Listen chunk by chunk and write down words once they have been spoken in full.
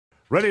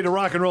Ready to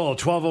rock and roll,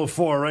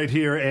 1204 right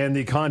here. And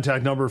the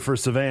contact number for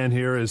Sivan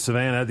here is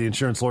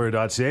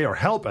sivan@theinsurancelawyer.ca or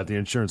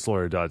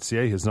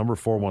help@theinsurancelawyer.ca. His number,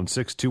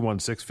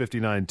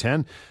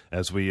 416-216-5910.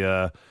 As we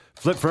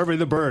flip February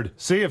the bird.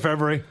 See you,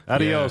 February.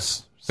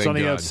 Adios. Yeah,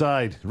 sunny God.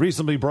 outside,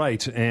 reasonably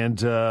bright.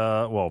 And,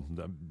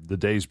 the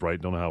day's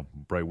bright. Don't know how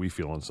bright we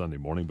feel on Sunday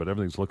morning, but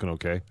everything's looking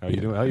okay. How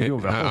you doing? How you doing,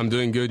 Val? I'm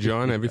doing good,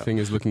 John. Everything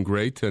is looking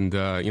great. And,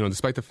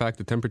 despite the fact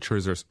that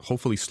temperatures are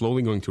hopefully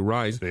slowly going to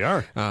rise. They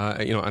are.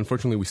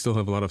 Unfortunately, we still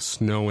have a lot of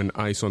snow and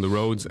ice on the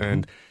roads.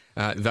 And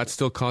that's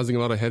still causing a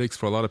lot of headaches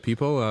for a lot of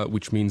people,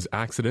 which means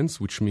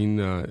accidents, which mean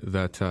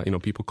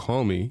that, people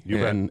call me.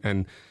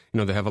 And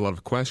they have a lot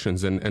of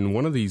questions. And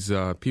one of these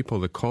people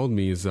that called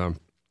me is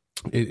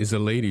a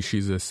lady.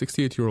 She's a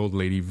 68-year-old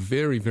lady,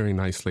 very, very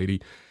nice lady.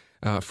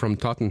 From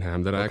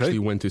Tottenham that I actually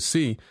went to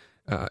see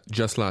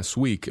just last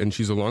week. And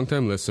she's a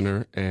longtime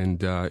listener.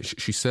 And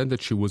she said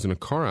that she was in a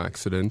car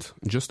accident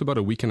just about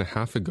a week and a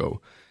half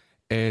ago.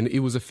 And it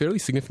was a fairly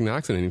significant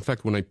accident. In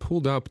fact, when I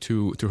pulled up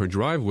to her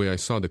driveway, I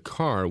saw the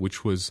car,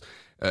 which was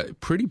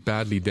pretty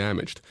badly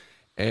damaged.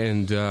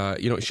 And,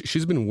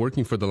 she's been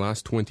working for the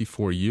last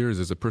 24 years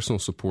as a personal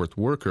support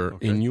worker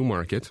in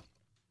Newmarket.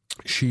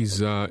 She's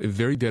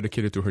very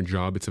dedicated to her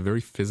job. It's a very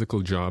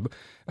physical job.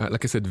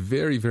 Like I said,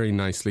 very, very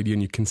nice lady.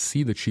 And you can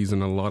see that she's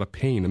in a lot of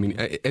pain. I mean,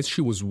 as she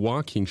was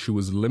walking, she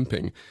was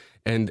limping.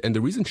 And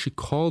the reason she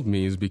called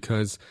me is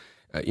because,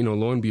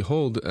 lo and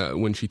behold,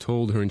 when she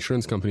told her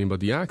insurance company about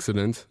the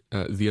accident,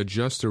 the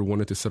adjuster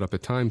wanted to set up a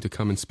time to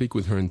come and speak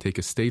with her and take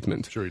a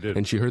statement. Sure he did.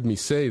 And she heard me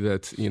say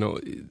that,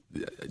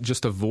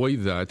 just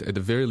avoid that. At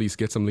the very least,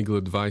 get some legal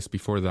advice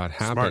before that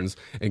happens.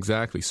 Smart.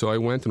 Exactly. So I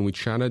went and we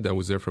chatted. I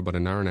was there for about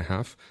an hour and a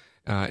half.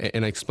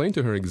 And I explained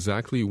to her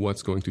exactly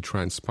what's going to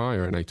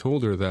transpire. And I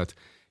told her that,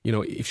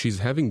 if she's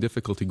having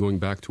difficulty going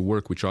back to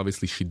work, which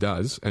obviously she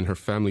does, and her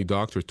family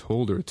doctor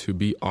told her to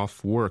be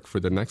off work for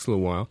the next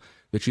little while,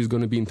 that she's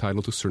going to be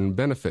entitled to certain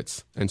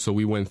benefits. And so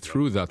we went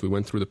through that. We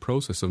went through the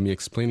process of me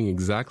explaining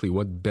exactly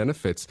what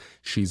benefits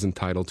she's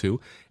entitled to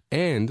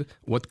and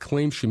what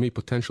claims she may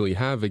potentially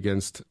have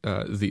against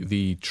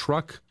the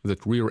truck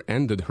that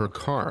rear-ended her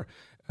car.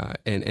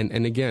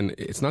 And again,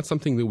 it's not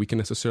something that we can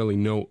necessarily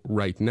know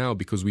right now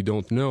because we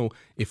don't know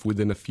if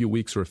within a few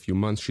weeks or a few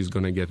months she's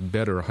going to get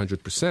better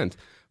 100%.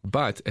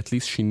 But at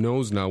least she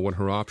knows now what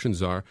her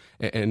options are.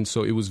 And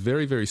so it was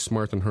very, very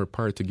smart on her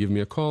part to give me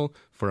a call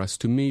for us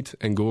to meet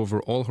and go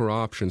over all her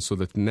options so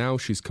that now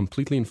she's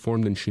completely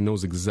informed and she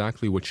knows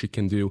exactly what she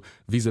can do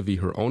vis-a-vis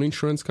her own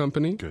insurance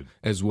company,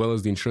 as well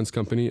as the insurance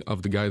company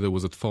of the guy that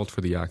was at fault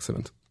for the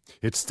accident.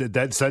 It's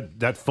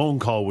that phone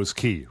call was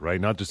key, right?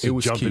 Not just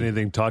to jump in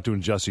anything, talk to an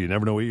adjuster. You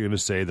never know what you're going to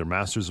say. They're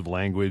masters of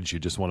language. You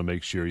just want to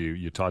make sure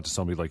you talk to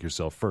somebody like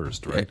yourself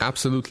first, right?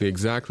 Absolutely,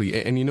 exactly.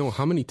 And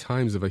how many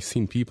times have I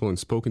seen people and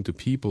spoken to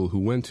people who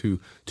went to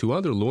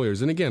other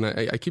lawyers? And again,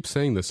 I keep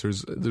saying this.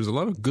 There's a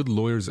lot of good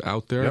lawyers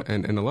out there,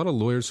 and a lot of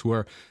lawyers who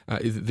are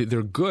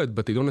they're good,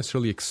 but they don't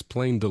necessarily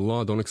explain the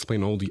law, don't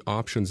explain all the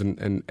options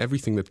and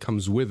everything that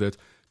comes with it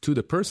to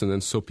the person.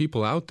 And so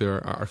people out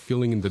there are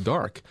feeling in the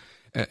dark.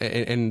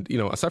 And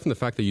aside from the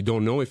fact that you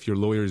don't know if your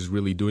lawyer is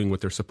really doing what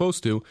they're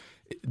supposed to,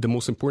 the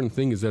most important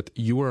thing is that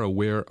you are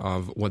aware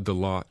of what the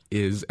law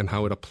is and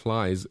how it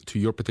applies to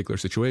your particular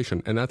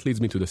situation. And that leads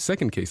me to the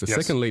second case, the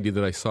second lady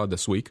that I saw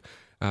this week.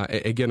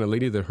 Again, a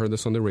lady that heard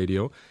this on the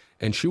radio,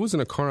 and she was in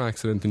a car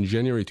accident in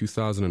January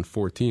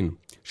 2014.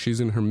 She's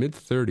in her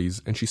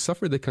mid-30s, and she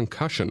suffered a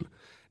concussion.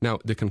 Now,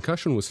 the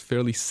concussion was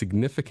fairly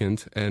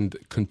significant and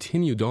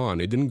continued on.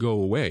 It didn't go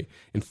away.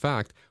 In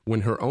fact,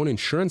 when her own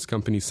insurance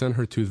company sent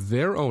her to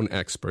their own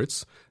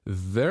experts,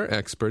 their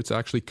experts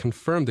actually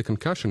confirmed the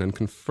concussion and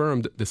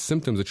confirmed the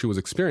symptoms that she was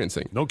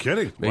experiencing. No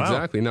kidding. Wow.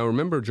 Exactly. Now,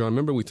 remember,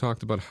 John, we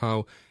talked about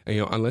how,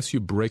 unless you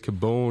break a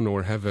bone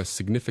or have a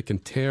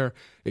significant tear,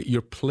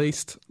 you're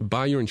placed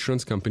by your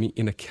insurance company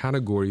in a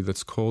category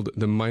that's called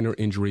the Minor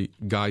Injury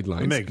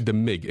Guidelines. The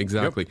MIG,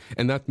 exactly. Yep.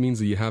 And that means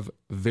that you have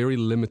very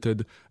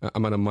limited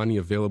amount of money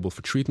available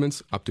for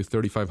treatments, up to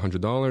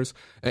 $3,500.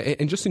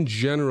 And just in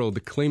general,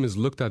 the claim is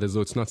looked at as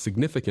though it's not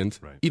significant,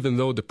 even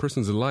though the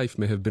person's life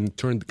may have been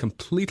turned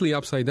completely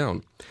upside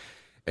down.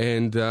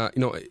 And,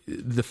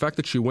 the fact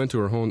that she went to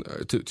her home,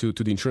 to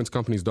the insurance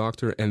company's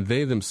doctor, and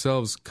they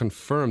themselves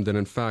confirmed that,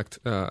 in fact,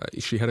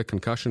 she had a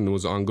concussion and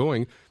was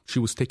ongoing, she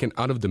was taken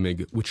out of the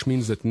MIG, which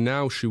means that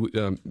now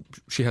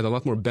she had a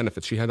lot more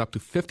benefits. She had up to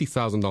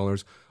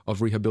 $50,000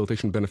 of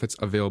rehabilitation benefits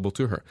available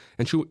to her.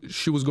 And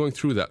she was going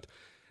through that.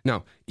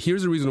 Now,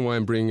 here's the reason why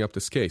I'm bringing up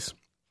this case.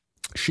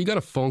 She got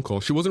a phone call.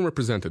 She wasn't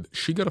represented.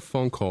 She got a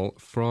phone call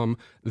from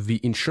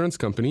the insurance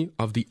company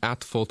of the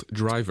at-fault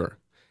driver.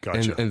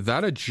 Gotcha. And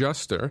that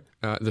adjuster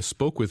that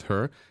spoke with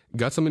her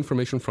got some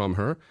information from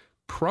her,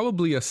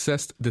 probably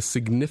assessed the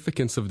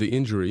significance of the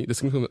injury,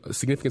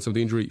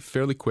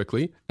 fairly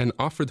quickly, and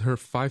offered her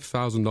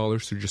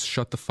 $5,000 to just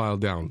shut the file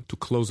down, to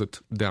close it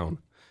down.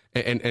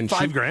 And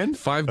 $5,000?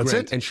 $5,000. That's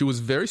it? And she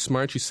was very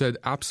smart. She said,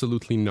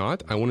 absolutely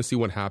not. I want to see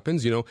what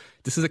happens.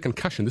 This is a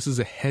concussion. This is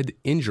a head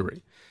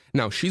injury.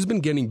 Now, she's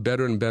been getting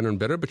better and better and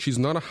better, but she's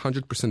not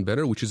 100%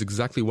 better, which is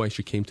exactly why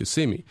she came to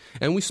see me.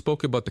 And we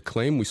spoke about the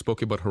claim. We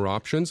spoke about her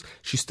options.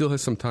 She still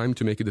has some time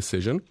to make a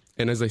decision.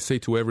 And as I say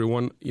to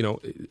everyone,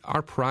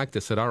 our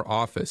practice at our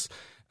office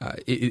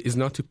is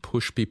not to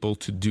push people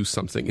to do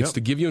something. It's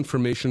to give you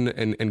information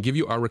and give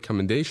you our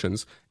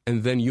recommendations,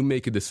 and then you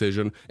make a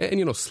decision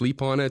and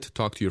sleep on it,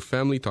 talk to your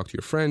family, talk to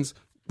your friends,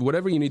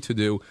 whatever you need to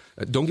do.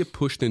 Don't get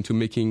pushed into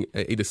making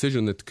a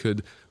decision that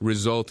could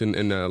result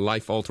in a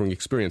life-altering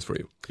experience for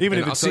you.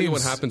 I'll tell you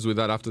what happens with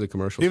that after the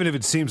commercial. Even if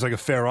it seems like a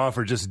fair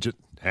offer, just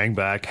hang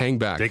back.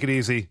 Take it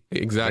easy.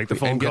 Exactly. Make the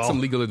phone and call. Get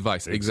some legal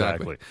advice.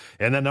 Exactly.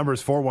 And that number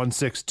is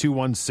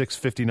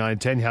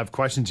 416-216-5910. You have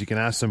questions, you can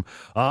ask them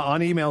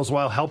on email as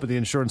well. Help at the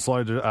insurance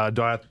lawyer. Help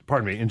at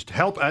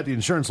the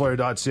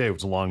insurancelawyer.ca. It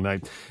was a long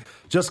night.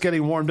 Just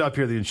getting warmed up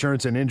here, the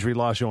Insurance and Injury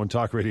Law Show on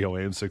Talk Radio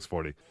AM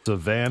 640.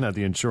 Savan at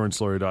the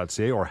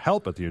insurancelawyer.ca or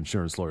help at the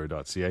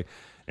insurancelawyer.ca.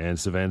 And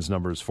Savan's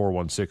number is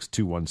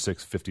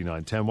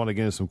 416-216-5910. Want to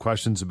get into some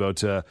questions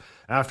about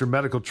after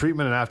medical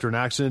treatment and after an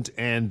accident.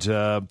 And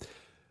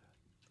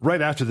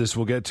right after this,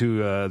 we'll get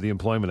to the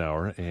employment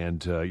hour.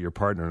 And your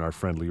partner and our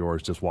friend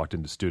Lior just walked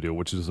into the studio,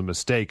 which is a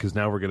mistake because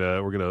now we're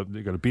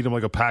gonna beat him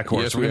like a pack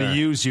horse. Yes, we're gonna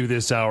use you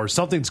this hour.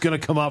 Something's gonna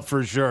come up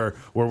for sure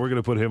where we're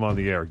gonna put him on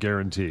the air,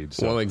 guaranteed.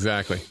 So, well,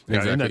 exactly.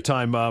 In that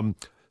time.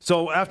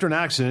 So after an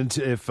accident,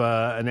 if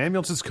an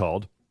ambulance is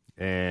called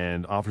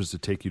and offers to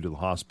take you to the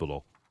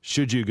hospital,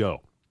 should you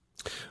go?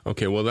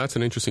 Okay, well, that's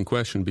an interesting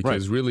question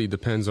because really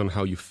depends on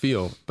how you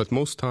feel. But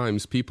most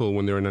times people,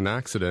 when they're in an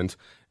accident,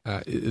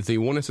 they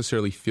won't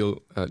necessarily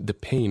feel the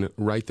pain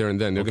right there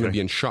and then. They're going to be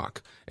in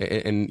shock.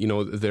 And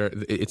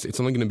it's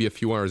only going to be a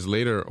few hours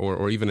later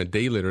or even a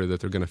day later that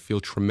they're going to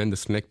feel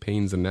tremendous neck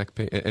pains and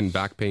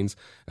back pains,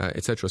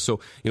 etc. So,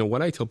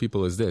 what I tell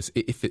people is this.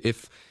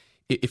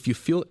 If you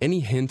feel any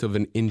hint of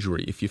an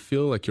injury, if you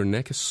feel like your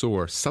neck is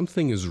sore,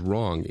 something is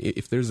wrong.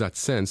 If there's that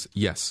sense,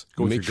 yes,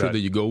 make sure that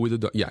you go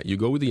with you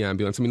go with the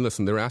ambulance. I mean,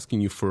 listen, they're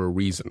asking you for a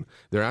reason.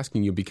 They're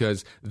asking you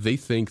because they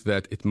think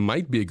that it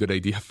might be a good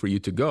idea for you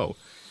to go.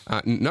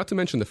 Not to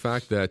mention the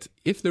fact that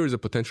if there is a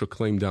potential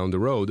claim down the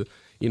road,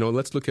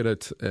 let's look at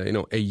it,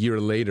 a year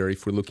later,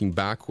 if we're looking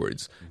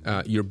backwards,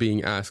 you're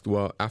being asked,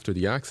 well, after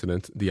the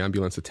accident, the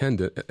ambulance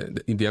attendant,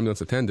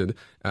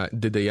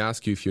 did they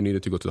ask you if you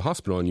needed to go to the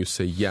hospital? And you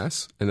say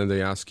yes. And then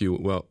they ask you,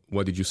 well,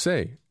 what did you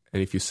say?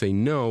 And if you say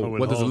no,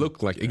 what does it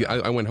look like?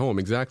 I went home,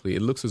 exactly.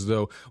 It looks as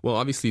though, well,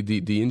 obviously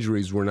the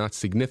injuries were not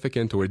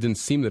significant, or it didn't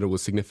seem that it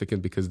was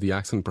significant because the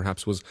accident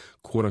perhaps was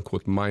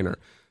quote-unquote minor.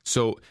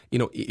 So,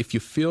 if you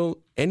feel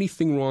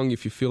anything wrong,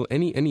 if you feel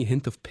any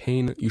hint of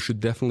pain, you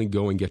should definitely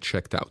go and get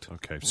checked out.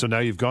 Okay, so now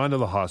you've gone to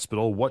the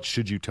hospital. What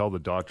should you tell the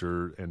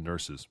doctor and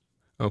nurses?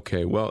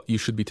 Okay, well, you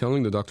should be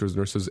telling the doctors and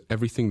nurses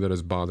everything that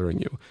is bothering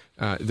you.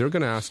 They're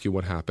going to ask you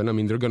what happened. I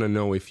mean, they're going to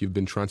know if you've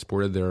been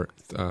transported there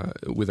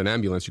with an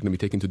ambulance. You're going to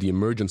be taken to the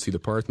emergency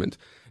department.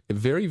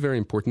 Very, very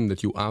important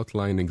that you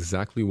outline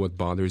exactly what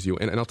bothers you.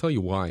 And I'll tell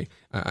you why.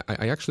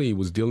 I actually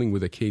was dealing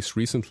with a case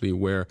recently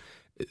where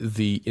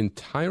the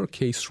entire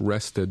case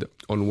rested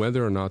on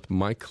whether or not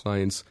my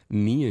client's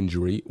knee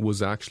injury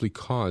was actually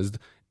caused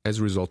as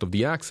a result of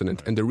the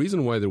accident. Right. And the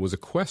reason why there was a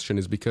question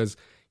is because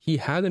he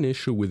had an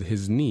issue with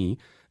his knee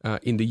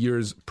in the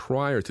years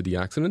prior to the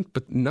accident,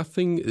 but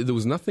there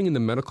was nothing in the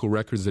medical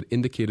records that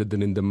indicated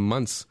that in the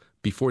months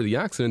before the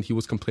accident, he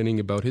was complaining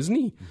about his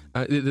knee.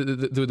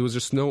 There was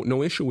just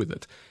no issue with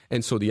it.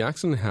 And so the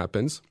accident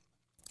happens,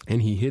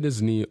 and he hit his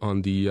knee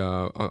on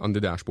the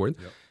dashboard.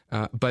 Yep.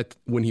 But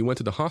when he went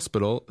to the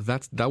hospital,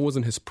 that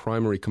wasn't his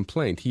primary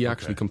complaint. He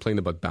actually complained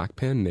about back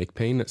pain, neck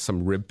pain,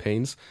 some rib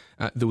pains.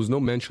 There was no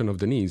mention of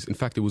the knees. In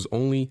fact, it was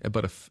only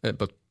about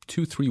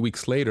 2-3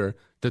 weeks later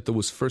that there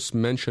was first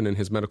mention in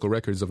his medical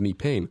records of knee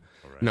pain.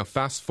 Right. Now,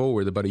 fast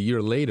forward about a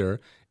year later,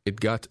 it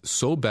got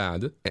so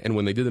bad, and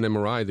when they did an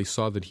MRI, they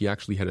saw that he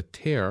actually had a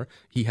tear.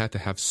 He had to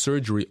have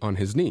surgery on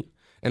his knee.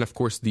 And of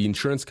course, the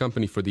insurance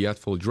company for the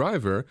at-fault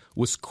driver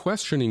was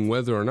questioning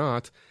whether or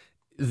not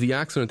the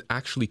accident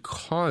actually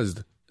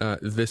caused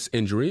this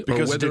injury.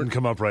 Because or whether, it didn't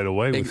come up right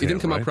away with It didn't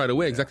come up right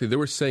away, exactly. They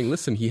were saying,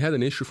 listen, he had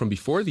an issue from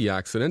before the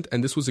accident,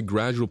 and this was a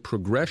gradual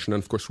progression.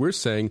 And of course, we're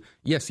saying,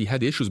 yes, he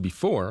had issues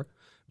before,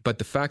 but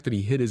the fact that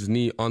he hit his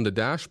knee on the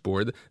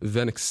dashboard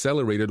then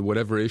accelerated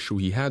whatever issue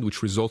he had,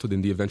 which resulted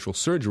in the eventual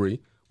surgery,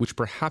 which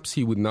perhaps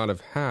he would not have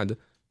had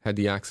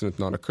the accident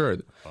not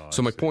occurred.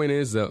 So my point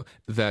is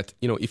that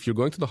if you're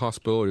going to the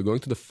hospital or you're going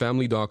to the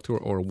family doctor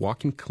or a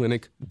walk-in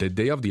clinic the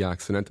day of the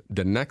accident,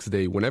 the next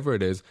day, whenever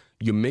it is,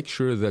 you make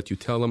sure that you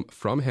tell them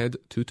from head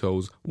to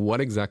toes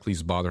what exactly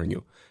is bothering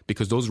you,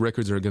 because those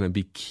records are going to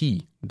be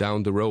key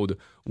down the road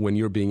when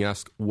you're being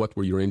asked what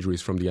were your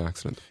injuries from the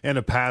accident. And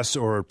a past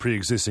or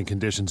pre-existing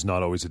condition's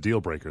not always a deal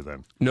breaker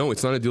then? No,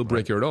 it's not a deal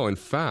breaker at all. In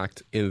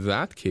fact, in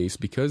that case,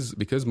 because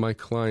my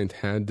client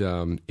had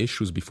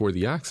issues before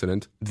the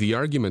accident, the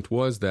argument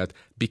was that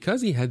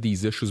because he had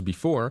these issues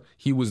before,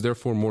 he was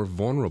therefore more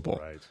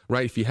vulnerable.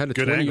 Right? If he had a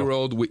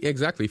 20-year-old...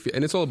 Exactly.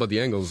 And it's all about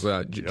the angles,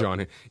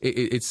 John.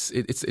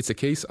 It's a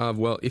case of,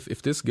 well,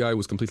 if this guy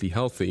was completely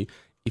healthy,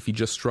 if he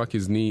just struck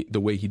his knee the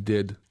way he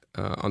did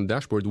on the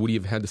dashboard, would he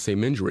have had the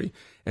same injury?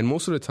 And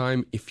most of the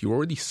time, if you're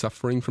already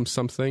suffering from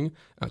something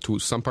to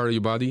some part of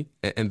your body,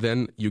 and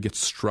then you get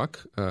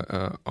struck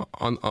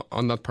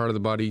on that part of the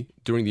body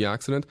during the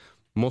accident,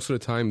 most of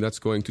the time that's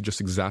going to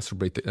just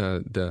exacerbate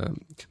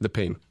the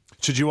pain.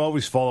 Should you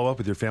always follow up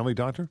with your family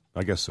doctor?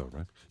 I guess so,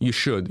 right? You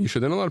should.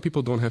 And a lot of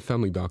people don't have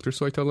family doctors,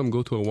 so I tell them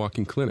go to a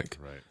walk-in clinic.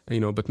 Right.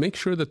 But make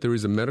sure that there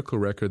is a medical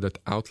record that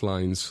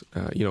outlines,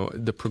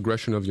 the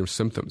progression of your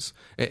symptoms.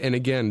 And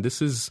again, this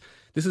is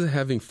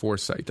having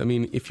foresight. I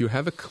mean, if you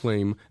have a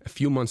claim a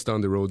few months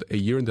down the road, a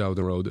year down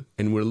the road,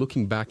 and we're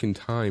looking back in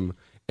time,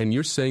 and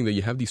you're saying that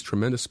you have these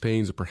tremendous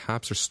pains that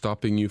perhaps are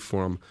stopping you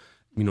from,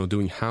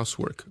 doing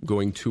housework,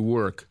 going to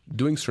work,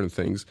 doing certain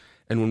things.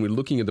 And when we're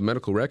looking at the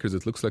medical records,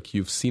 it looks like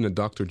you've seen a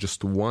doctor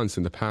just once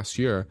in the past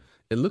year.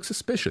 It looks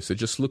suspicious. It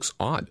just looks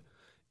odd.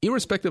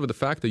 Irrespective of the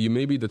fact that you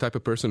may be the type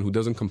of person who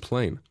doesn't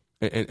complain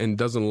and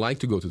doesn't like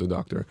to go to the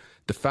doctor,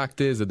 the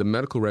fact is that the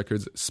medical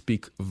records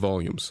speak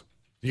volumes.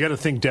 You got to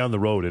think down the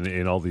road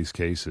in all these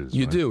cases.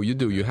 You right? do.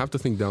 You have to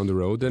think down the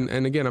road.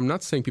 And again, I'm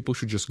not saying people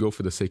should just go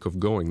for the sake of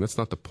going. That's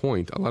not the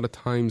point. A lot of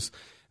times,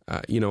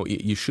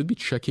 you should be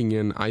checking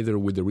in either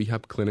with the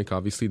rehab clinic,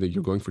 obviously, that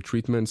you're going for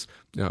treatments,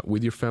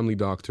 with your family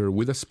doctor,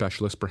 with a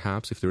specialist,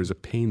 perhaps, if there is a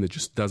pain that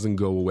just doesn't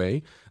go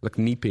away, like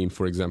knee pain,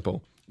 for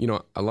example.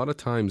 A lot of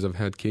times I've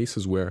had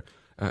cases where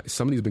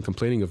somebody's been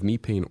complaining of knee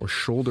pain or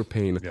shoulder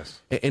pain.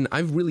 Yes. And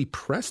I've really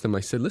pressed them.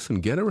 I said, listen,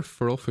 get a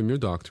referral from your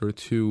doctor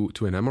to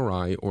an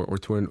MRI or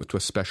to a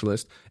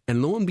specialist.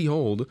 And lo and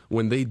behold,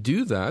 when they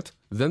do that,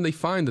 then they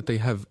find that they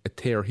have a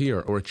tear here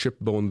or a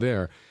chipped bone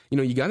there.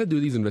 You got to do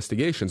these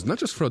investigations, not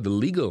just for the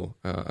legal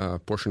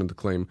portion of the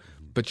claim,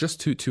 but just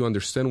to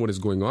understand what is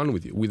going on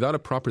with you. Without a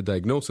proper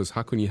diagnosis,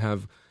 how can you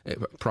have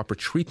proper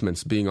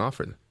treatments being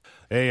offered?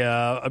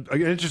 An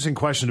interesting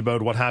question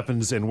about what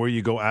happens and where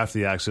you go after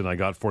the accident I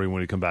got for you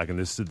when you come back. And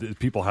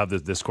people have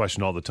this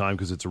question all the time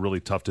because it's a really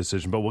tough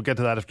decision. But we'll get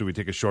to that after we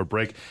take a short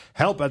break.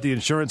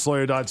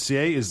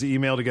 help@theinsurancelawyer.ca is the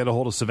email to get a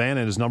hold of Sivan,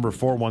 and his number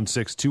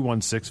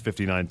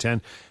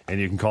 416-216-5910.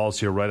 And you can call us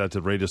here right at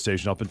the radio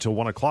station up until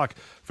 1 o'clock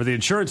for the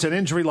Insurance and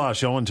Injury Law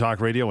Show on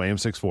Talk Radio AM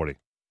 640.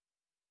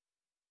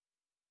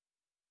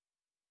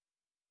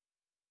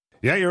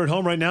 Yeah, you're at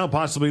home right now,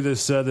 possibly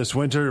this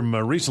winter.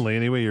 Recently,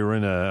 anyway, you're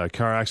in a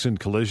car accident,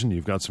 collision.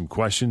 You've got some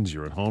questions.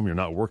 You're at home. You're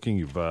not working.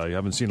 You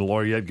haven't seen a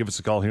lawyer yet. Give us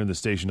a call here in the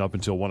station up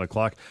until 1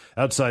 o'clock.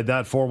 Outside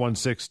that,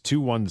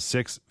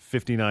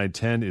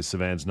 416-216-5910 is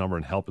Sivan's number,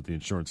 and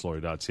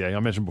help@theinsurancelawyer.ca. I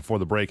mentioned before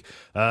the break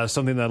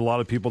something that a lot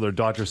of people, their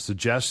doctors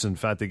suggest. In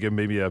fact, they give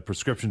maybe a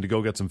prescription to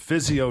go get some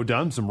physio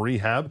done, some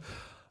rehab.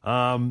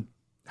 How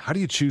do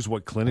you choose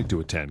what clinic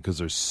to attend? Because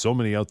there's so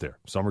many out there.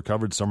 Some are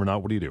covered, some are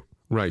not. What do you do?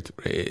 Right.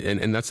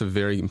 And that's a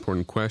very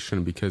important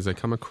question because I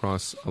come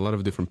across a lot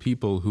of different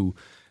people who,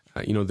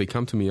 they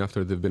come to me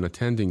after they've been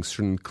attending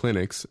certain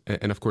clinics,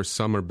 and of course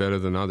some are better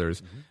than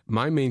others. Mm-hmm.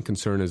 My main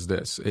concern is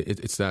this.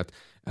 It's that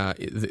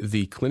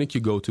the clinic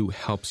you go to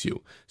helps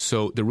you.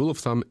 So the rule of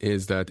thumb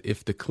is that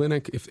if the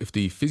clinic, if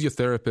the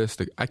physiotherapist,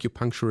 the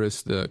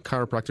acupuncturist, the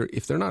chiropractor,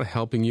 if they're not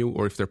helping you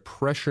or if they're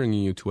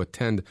pressuring you to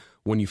attend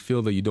when you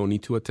feel that you don't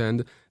need to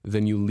attend,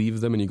 then you leave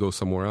them and you go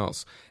somewhere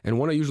else. And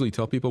what I usually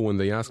tell people when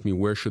they ask me,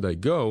 where should I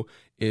go,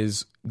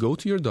 is go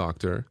to your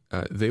doctor.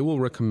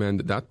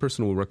 That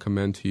person will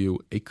recommend to you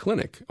a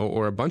clinic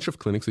or a bunch of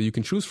clinics that you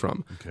can choose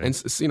from. Okay. And,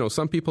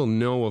 some people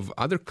know of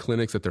other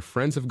clinics that their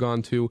friends have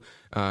gone to,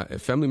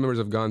 family members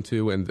have gone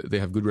to, and they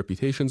have good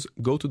reputations.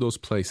 Go to those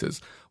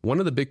places. One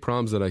of the big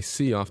problems that I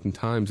see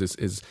oftentimes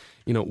is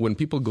when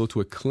people go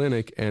to a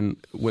clinic and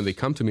when they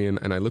come to me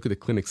and I look at the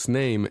clinic's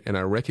name and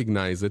I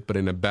recognize it, but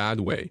in a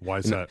bad way. Why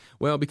is that?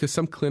 Well, because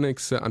some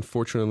clinics,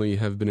 unfortunately,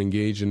 have been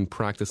engaged in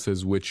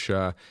practices which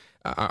are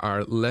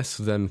less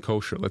than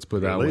kosher, let's put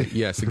it that way.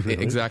 Yes,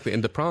 exactly.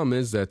 And the problem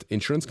is that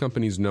insurance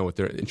companies know it.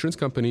 They're insurance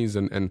companies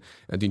and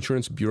the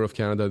Insurance Bureau of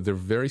Canada, they're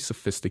very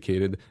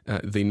sophisticated.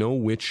 They know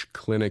which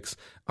clinics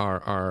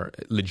are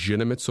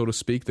legitimate, so to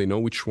speak. They know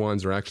which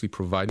ones are actually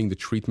providing the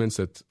treatments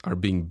that are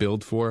being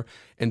billed for.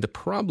 And the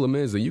problem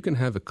is that you can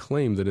have a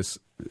claim that is,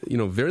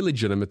 very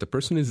legitimate. The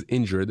person is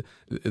injured.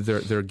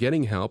 They're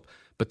getting help,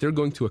 but they're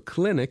going to a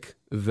clinic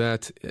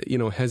that,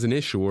 has an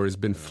issue or has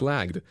been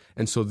flagged.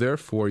 And so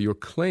therefore your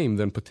claim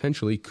then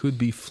potentially could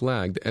be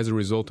flagged as a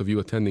result of you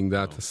attending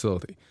that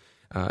facility.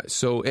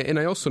 And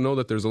I also know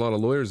that there's a lot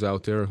of lawyers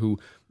out there who,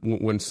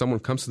 when someone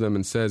comes to them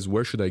and says,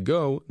 where should I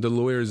go? The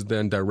lawyers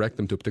then direct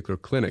them to a particular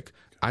clinic.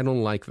 I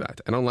don't like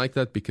that. I don't like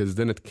that because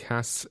then it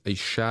casts a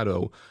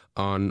shadow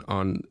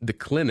on the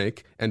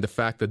clinic and the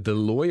fact that the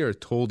lawyer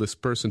told this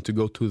person to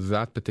go to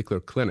that particular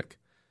clinic.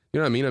 You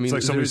know what I mean? It's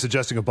like somebody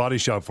suggesting a body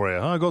shop for you.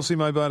 Go see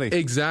my buddy.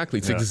 Exactly.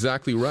 It's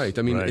exactly right.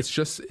 I mean, It's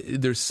just,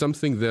 there's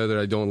something there that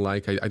I don't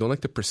like. I don't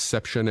like the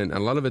perception, and a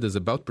lot of it is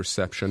about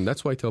perception.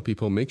 That's why I tell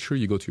people, make sure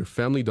you go to your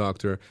family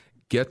doctor,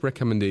 get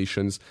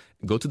recommendations,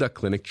 go to that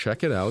clinic,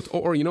 check it out,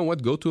 or you know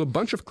what, go to a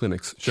bunch of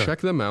clinics, check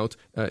them out,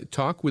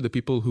 talk with the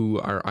people who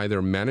are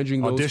either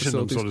managing those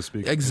facilities. Them, so to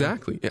speak.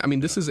 Exactly. I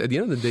mean, this is, at the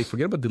end of the day,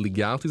 forget about the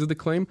legalities of the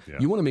claim.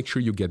 You want to make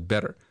sure you get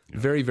better.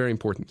 Very, very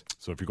important.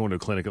 So if you're going to a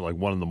clinic at like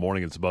 1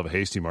 a.m, it's above a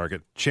Hasty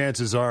Market,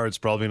 chances are it's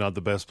probably not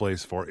the best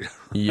place for you. Right?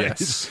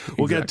 Yes.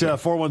 We'll get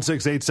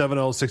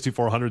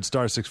 416-870-6400,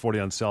 star 640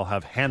 on cell.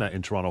 Have Hannah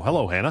in Toronto.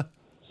 Hello, Hannah.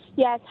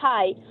 Yes,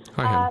 hi.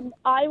 Hi, Hannah.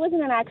 I was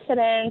in an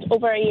accident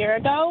over a year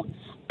ago,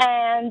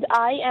 and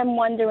I am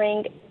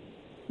wondering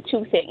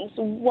two things.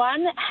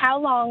 One,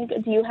 how long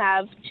do you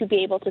have to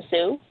be able to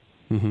sue?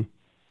 Mm-hmm.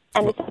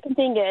 And the second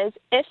thing is,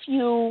 if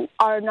you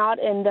are not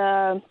in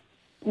the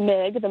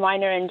MIG, the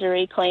minor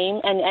injury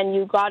claim, and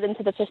you got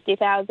into the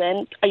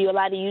 $50,000, are you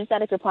allowed to use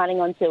that if you're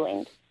planning on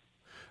suing?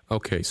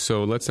 Okay,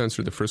 so let's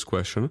answer the first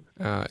question.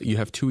 You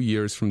have 2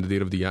 years from the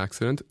date of the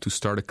accident to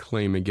start a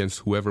claim against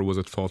whoever was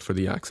at fault for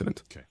the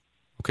accident.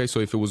 Okay,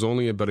 so if it was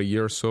only about a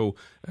year or so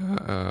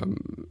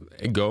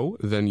ago,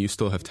 then you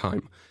still have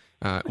time.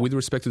 With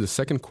respect to the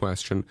second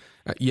question,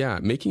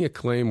 making a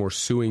claim or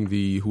suing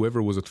the whoever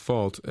was at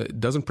fault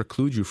doesn't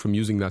preclude you from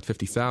using that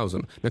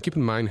 $50,000. Now, keep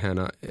in mind,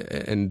 Hannah,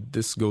 and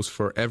this goes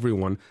for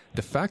everyone,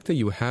 the fact that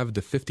you have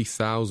the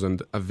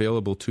 $50,000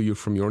 available to you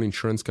from your own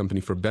insurance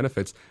company for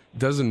benefits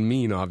doesn't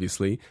mean,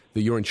 obviously,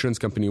 that your insurance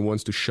company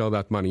wants to shell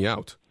that money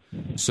out.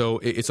 So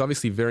it's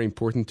obviously very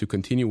important to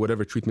continue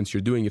whatever treatments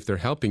you're doing if they're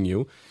helping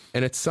you.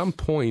 And at some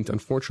point,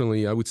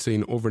 unfortunately, I would say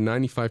in over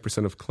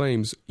 95% of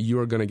claims, you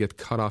are going to get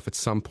cut off at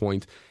some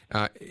point.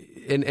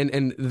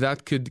 And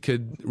that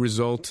could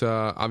result,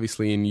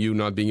 obviously, in you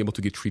not being able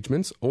to get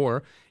treatments,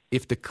 or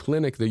if the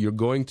clinic that you're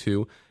going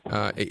to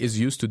is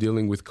used to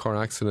dealing with car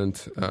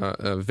accident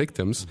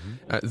victims,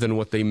 then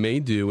what they may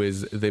do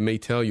is they may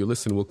tell you,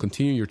 listen, we'll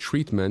continue your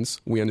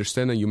treatments. We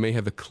understand that you may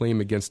have a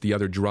claim against the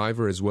other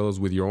driver as well as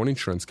with your own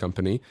insurance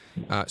company.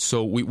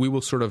 So we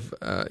will sort of,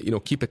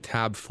 keep a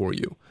tab for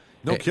you.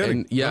 No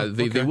kidding. And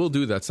they will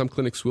do that. Some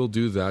clinics will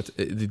do that.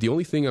 The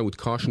only thing I would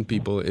caution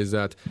people is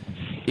that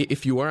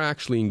if you are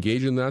actually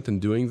engaged in that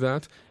and doing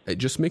that,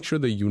 just make sure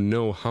that you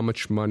know how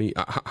much money,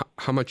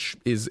 how much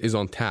is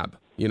on tab.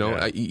 You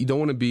don't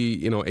want to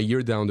be, a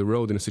year down the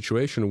road in a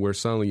situation where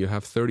suddenly you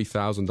have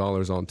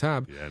 $30,000 on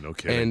tab. Yeah, no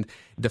kidding. And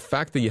the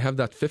fact that you have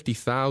that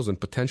 $50,000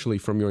 potentially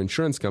from your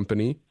insurance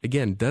company,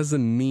 again,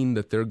 doesn't mean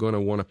that they're going to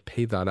want to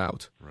pay that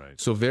out. Right.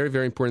 So very,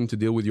 very important to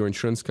deal with your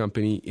insurance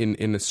company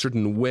in a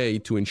certain way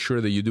to ensure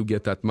that you do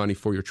get that money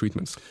for your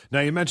treatments. Now,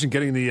 you mentioned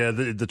getting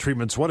the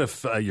treatments. What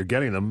if you're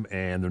getting them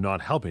and they're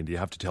not helping? Do you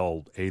have to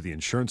tell, the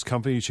insurance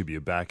company? Should you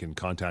be back in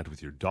contact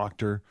with your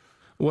doctor?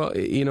 Well,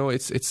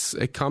 it's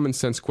a common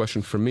sense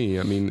question for me.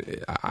 I mean,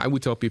 I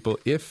would tell people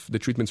if the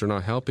treatments are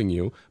not helping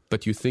you,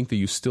 but you think that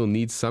you still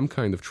need some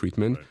kind of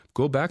treatment,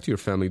 go back to your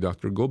family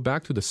doctor, go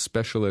back to the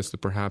specialist that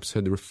perhaps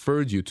had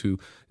referred you to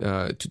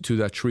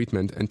that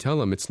treatment and tell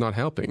them it's not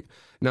helping.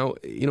 Now,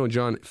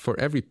 John, for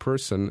every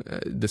person,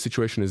 the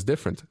situation is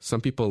different.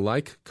 Some people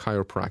like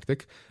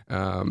chiropractic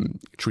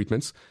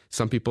treatments.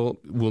 Some people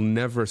will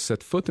never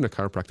set foot in a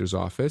chiropractor's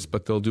office,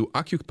 but they'll do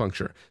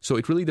acupuncture. So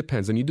it really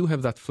depends. And you do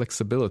have that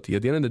flexibility.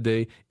 At the end of the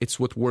day, it's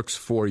what works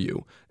for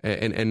you.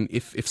 And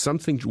if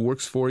something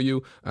works for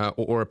you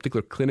or a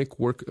particular clinic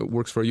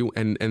works for you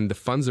and the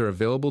funds are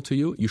available to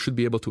you, you should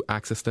be able to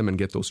access them and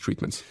get those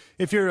treatments.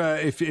 If you're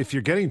if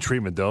you're getting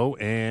treatment, though,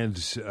 and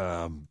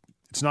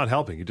it's not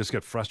helping, you just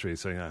get frustrated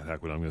saying,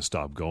 heck, I'm going to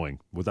stop going.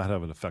 Would that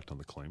have an effect on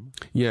the claim?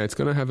 Yeah, it's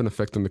going to have an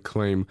effect on the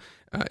claim.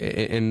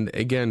 And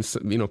again,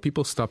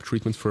 people stop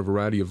treatments for a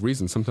variety of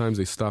reasons. Sometimes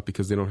they stop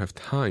because they don't have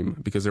time,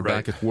 because they're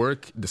back at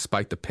work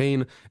despite the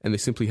pain, and they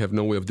simply have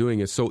no way of doing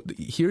it. So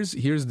here's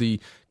the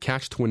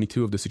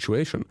catch-22 of the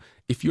situation.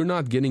 If you're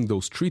not getting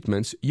those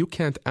treatments, you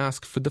can't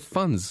ask for the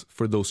funds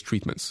for those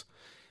treatments.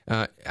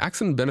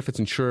 Accident benefits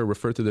insurer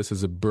refer to this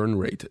as a burn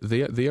rate.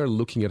 They are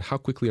looking at how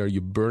quickly are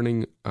you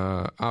burning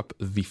up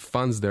the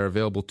funds that are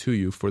available to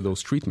you for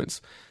those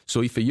treatments.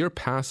 So if a year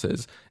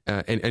passes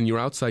and you're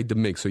outside the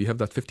MIG, so you have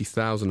that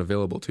 $50,000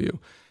 available to you,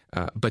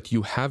 but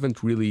you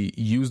haven't really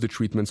used the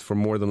treatments for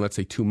more than, let's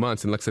say, 2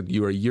 months, and like I said,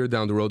 you're a year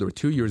down the road or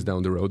 2 years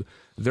down the road,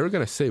 they're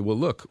going to say, well,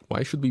 look,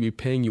 why should we be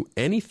paying you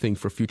anything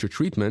for future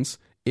treatments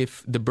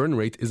if the burn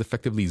rate is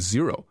effectively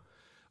zero?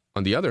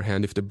 On the other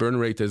hand, if the burn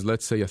rate is,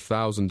 let's say,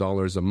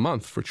 $1,000 a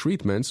month for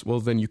treatments, well,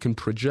 then you can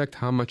project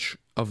how much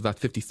of that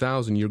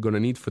 $50,000 you're going to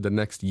need for the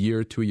next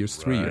year, 2 years,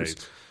 3 years.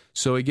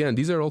 So again,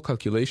 these are all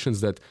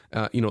calculations that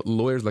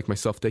lawyers like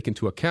myself take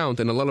into account,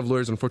 and a lot of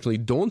lawyers, unfortunately,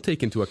 don't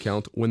take into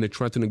account when they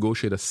try to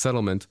negotiate a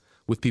settlement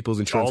with people's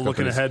insurance companies.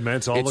 All looking ahead, man.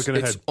 It's all looking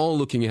ahead. It's all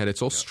looking ahead.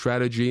 It's all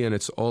strategy, and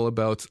it's all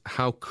about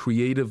how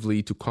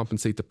creatively to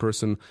compensate the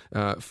person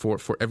for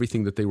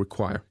everything that they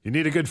require. You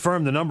need a good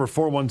firm. The number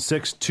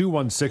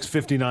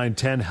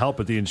 416-216-5910.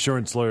 Help at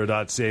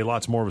theinsurancelawyer.ca.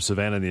 Lots more with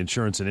Savannah and the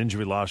Insurance and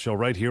Injury Law Show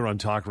right here on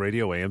Talk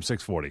Radio AM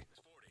 640.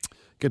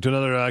 Get to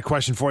another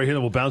question for you here,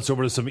 then we'll bounce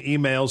over to some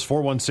emails.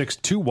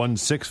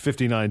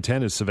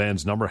 416-216-5910 is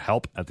Savannah's number.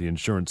 Help at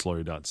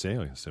theinsurancelawyer.ca.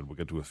 Like I said, we'll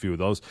get to a few of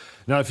those.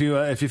 Now, if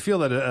you feel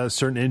that a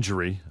certain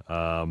injury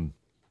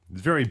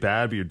it's very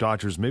bad, but your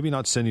doctor's maybe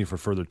not sending you for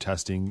further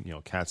testing,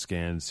 CAT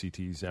scans,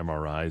 CTs,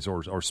 MRIs,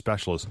 or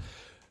specialists,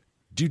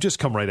 do you just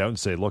come right out and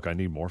say, look, I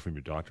need more from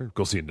your doctor?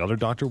 Go see another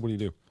doctor? What do you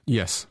do?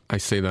 Yes, I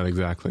say that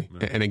exactly.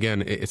 Yeah. And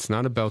again, it's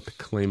not about the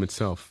claim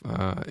itself.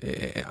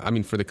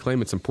 For the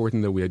claim, it's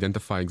important that we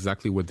identify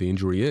exactly what the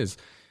injury is.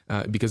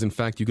 Because in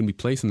fact, you can be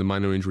placed in the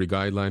minor injury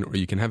guideline, or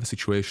you can have a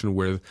situation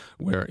where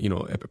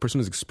a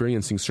person is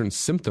experiencing certain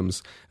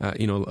symptoms,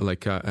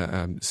 like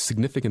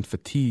significant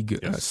fatigue,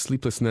 yes.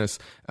 Sleeplessness,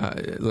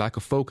 lack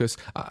of focus.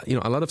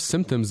 A lot of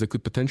symptoms that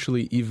could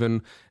potentially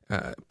even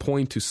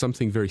point to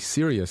something very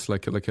serious,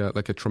 like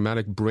a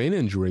traumatic brain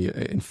injury.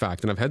 In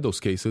fact, and I've had those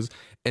cases,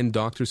 and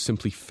doctors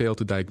simply fail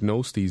to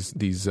diagnose these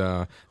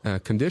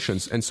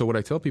conditions. And so what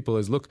I tell people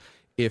is, look,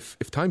 if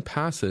time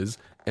passes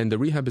and the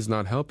rehab is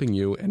not helping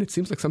you, and it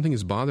seems like something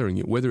is bothering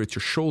you, whether it's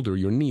your shoulder,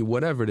 your knee,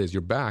 whatever it is,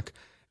 your back,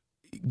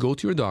 go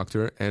to your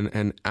doctor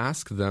and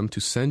ask them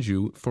to send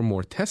you for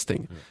more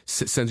testing,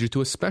 send you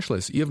to a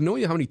specialist. You have no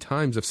idea how many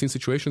times I've seen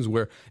situations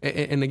where,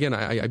 and again,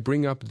 I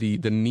bring up the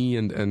knee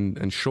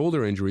and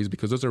shoulder injuries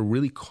because those are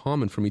really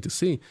common for me to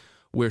see,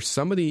 where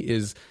somebody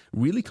is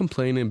really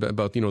complaining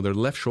about their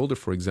left shoulder,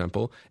 for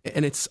example,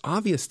 and it's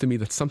obvious to me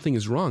that something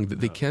is wrong, that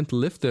they can't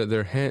lift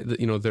their hand,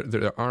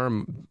 their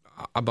arm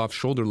above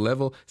shoulder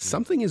level.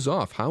 Something is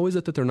off. How is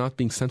it that they're not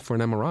being sent for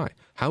an MRI?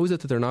 How is it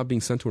that they're not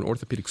being sent to an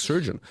orthopedic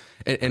surgeon?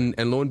 And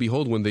lo and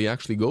behold, when they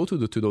actually go to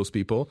those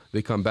people,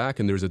 they come back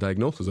and there's a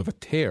diagnosis of a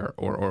tear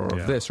or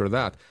of this or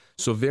that.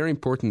 So very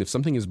important, if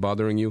something is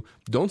bothering you,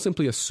 don't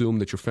simply assume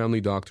that your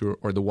family doctor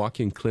or the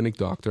walk-in clinic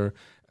doctor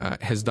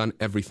has done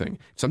everything.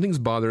 If something's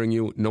bothering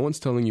you, no one's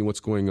telling you what's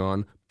going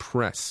on,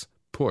 press,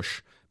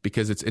 push,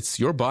 because it's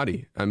your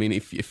body. I mean,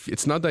 if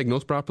it's not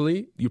diagnosed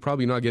properly, you're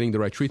probably not getting the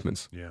right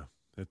treatments. Yeah.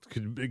 It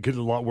could get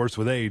a lot worse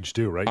with age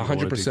too, right?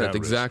 100%,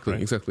 exactly,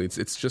 risk, right? Exactly.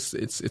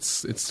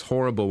 It's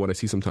horrible what I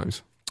see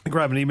sometimes.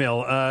 Grab an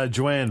email.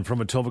 Joanne from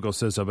Etobicoke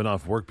says, I've been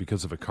off work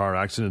because of a car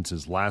accident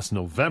since last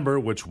November,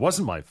 which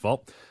wasn't my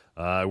fault.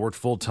 I worked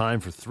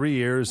full-time for 3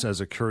 years as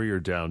a courier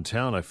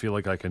downtown. I feel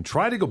like I can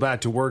try to go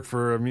back to work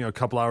for a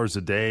couple hours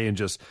a day, and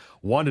just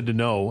wanted to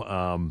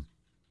know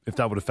if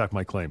that would affect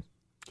my claim.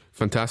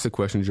 Fantastic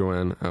question,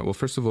 Joanne. Well,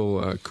 first of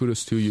all,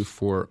 kudos to you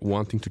for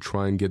wanting to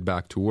try and get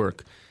back to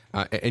work.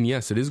 And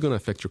yes, it is going to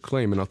affect your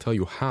claim, and I'll tell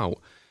you how.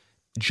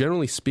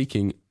 Generally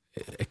speaking,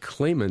 a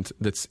claimant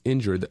that's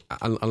injured,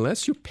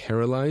 unless you're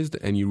paralyzed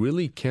and you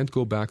really can't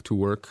go back to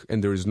work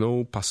and there is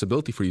no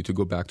possibility for you to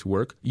go back to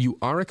work, you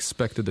are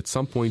expected at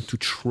some point to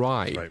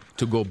try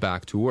to go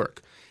back to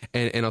work.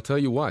 And I'll tell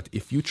you what,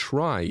 if you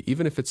try,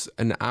 even if it's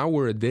an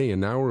hour a day,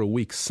 an hour a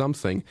week,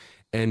 something,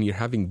 and you're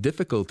having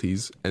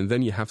difficulties and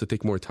then you have to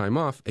take more time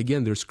off,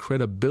 again, there's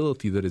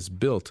credibility that is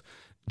built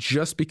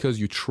just because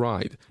you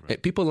tried. Right.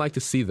 People like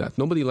to see that.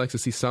 Nobody likes to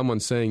see someone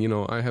saying,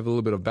 I have a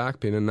little bit of back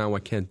pain and now I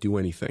can't do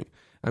anything.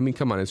 I mean,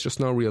 come on, it's just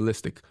not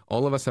realistic.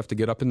 All of us have to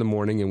get up in the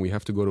morning and we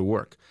have to go to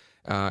work.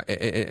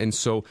 And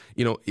so,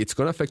 it's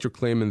going to affect your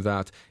claim in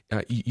that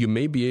you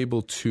may be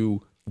able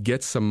to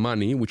get some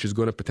money, which is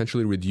going to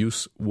potentially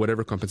reduce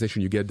whatever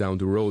compensation you get down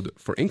the road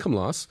for income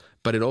loss,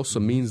 but it also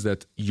means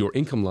that your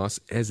income loss,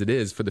 as it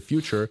is for the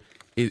future,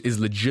 is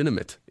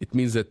legitimate. It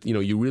means that,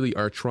 you really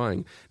are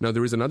trying. Now,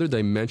 there is another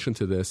dimension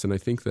to this, and I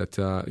think that,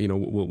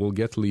 we'll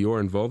get Lior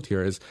involved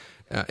here, is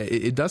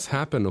it does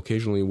happen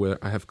occasionally where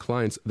I have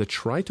clients that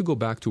try to go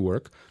back to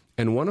work,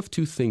 and one of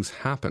two things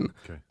happen.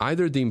 Okay.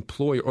 Either the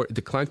employer or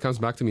the client comes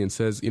back to me and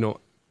says,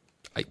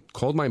 I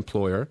called my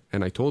employer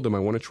and I told them I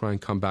want to try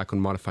and come back on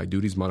modified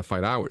duties,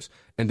 modified hours.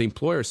 And the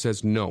employer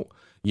says, no,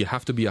 you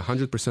have to be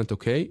 100%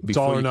 okay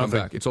before you come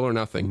back. It's all or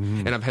nothing.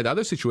 Mm-hmm. And I've had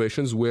other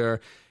situations where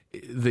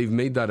they've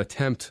made that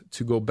attempt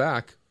to go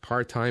back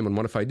part-time on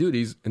modified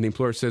duties, and the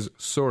employer says,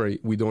 sorry,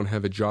 we don't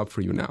have a job for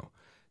you now.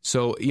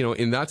 So,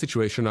 in that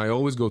situation, I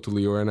always go to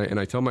Lior and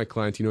I tell my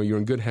client, you're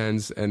in good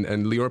hands, and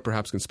Lior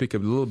perhaps can speak a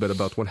little bit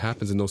about what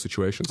happens in those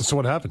situations. So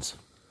what happens?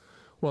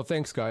 Well,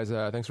 thanks, guys.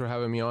 Thanks for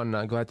having me on.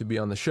 Glad to be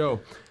on the show.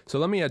 So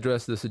let me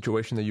address the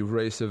situation that you've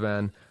raised,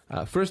 Sivan.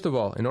 First of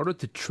all, in order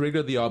to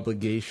trigger the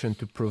obligation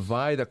to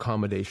provide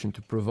accommodation,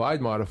 to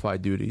provide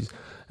modified duties,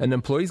 an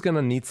employee is going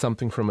to need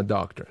something from a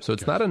doctor. So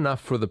it's not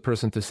enough for the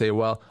person to say,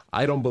 well,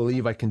 I don't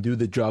believe I can do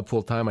the job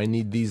full time. I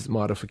need these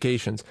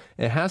modifications.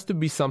 It has to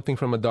be something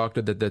from a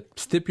doctor that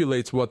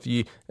stipulates what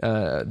the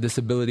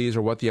disability is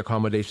or what the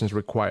accommodation is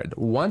required.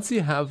 Once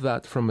you have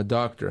that from a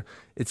doctor,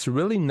 it's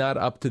really not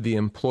up to the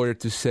employer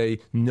to say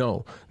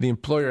no. The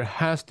employer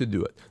has to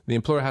do it. The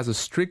employer has a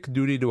strict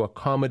duty to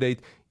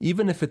accommodate.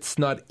 Even if it's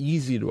not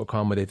easy to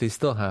accommodate, they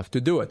still have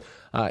to do it.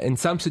 In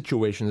some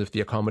situations, if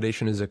the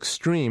accommodation is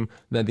extreme,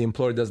 then the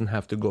employer doesn't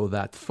have to go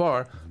that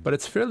far, but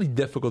it's fairly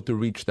difficult to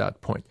reach that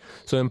point.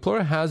 So the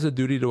employer has a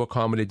duty to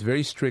accommodate,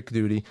 very strict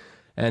duty,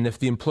 and if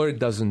the employer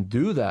doesn't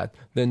do that,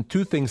 then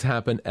two things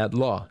happen at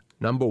law.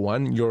 Number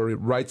one, your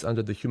rights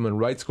under the Human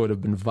Rights Code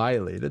have been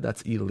violated.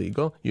 That's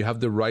illegal. You have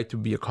the right to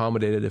be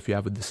accommodated if you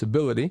have a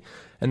disability.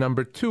 And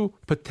number two,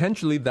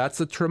 potentially that's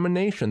a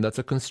termination. That's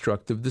a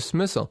constructive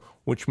dismissal,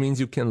 which means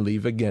you can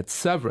leave and get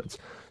severance.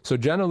 So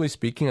generally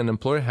speaking, an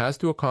employer has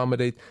to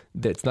accommodate.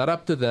 It's not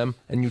up to them,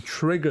 and you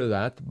trigger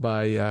that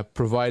by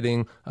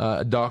providing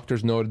a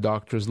doctor's note, a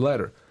doctor's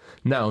letter.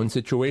 Now, in a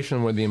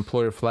situation where the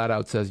employer flat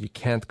out says you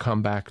can't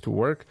come back to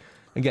work,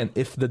 again,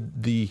 if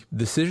the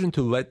decision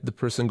to let the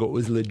person go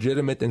is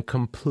legitimate and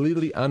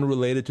completely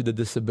unrelated to the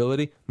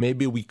disability,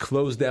 maybe we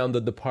close down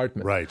the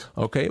department. Right.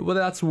 Okay, well,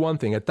 that's one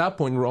thing. At that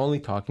point, we're only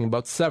talking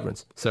about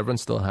severance.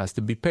 Severance still has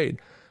to be paid.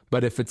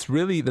 But if it's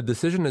really, the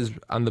decision is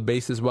on the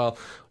basis, well,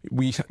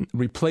 we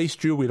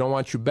replaced you, we don't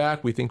want you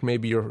back, we think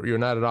maybe you're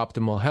not at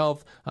optimal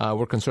health,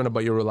 we're concerned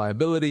about your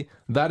reliability,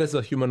 that is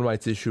a human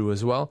rights issue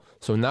as well.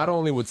 So not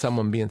only would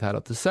someone be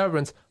entitled to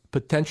severance,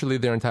 potentially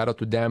they're entitled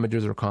to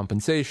damages or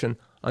compensation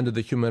under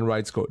the Human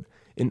Rights Code.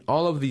 In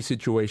all of these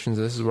situations,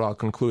 this is where I'll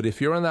conclude, if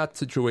you're in that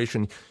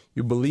situation,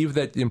 you believe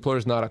that the employer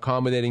is not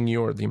accommodating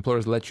you or the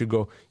employer's let you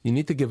go, you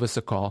need to give us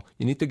a call.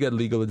 You need to get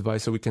legal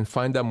advice so we can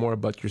find out more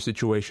about your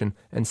situation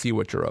and see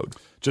what you're owed.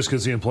 Just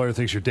because the employer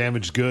thinks you're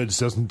damaged goods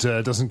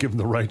doesn't give them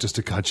the right just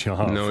to cut you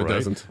off. No, it right?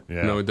 doesn't.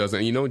 Yeah. No, it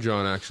doesn't. You know,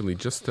 John, actually,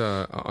 just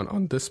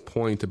on this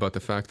point about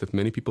the fact that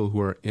many people who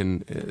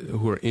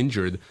are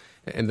injured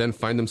and then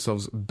find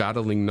themselves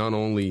battling not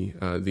only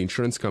the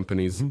insurance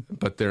companies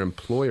but their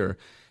employer.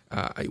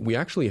 We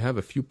actually have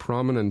a few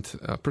prominent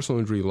personal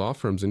injury law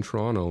firms in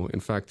Toronto. In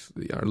fact,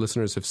 our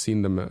listeners have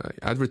seen them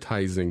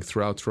advertising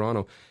throughout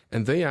Toronto.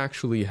 And they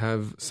actually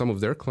have some of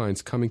their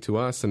clients coming to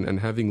us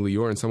and having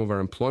Lior and some of our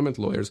employment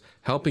lawyers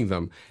helping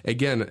them.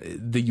 Again,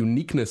 the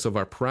uniqueness of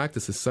our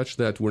practice is such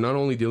that we're not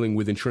only dealing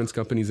with insurance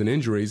companies and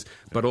injuries,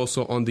 but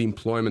also on the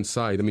employment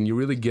side. I mean, you're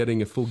really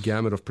getting a full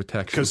gamut of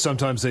protection. Because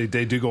sometimes they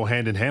do go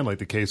hand in hand, like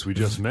the case we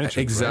just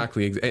mentioned.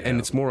 Exactly. Right? And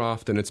it's more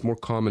often, it's more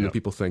common than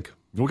people think.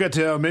 We'll get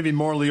to maybe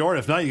more Lior.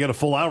 If not, you got a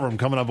full hour of them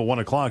coming up at 1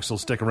 o'clock, so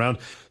stick around.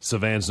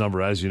 Savan's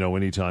number, as you know,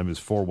 anytime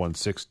is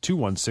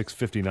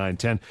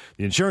 416-216-5910.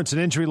 The Insurance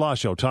and Injury Law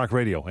Show, Talk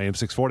Radio, AM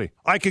 640.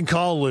 I can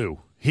call Lou.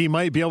 He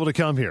might be able to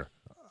come here.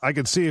 I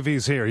can see if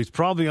he's here. He's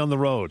probably on the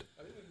road.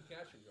 I think we can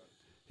catch him, John.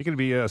 You going to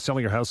be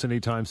selling your house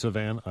anytime,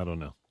 Savan? I don't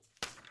know.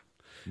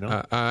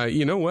 No?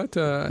 You know what?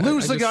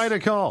 Lou's the guy to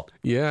call.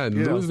 Yeah,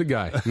 Lou's the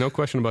guy. No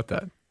question about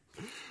that.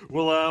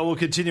 We'll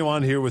continue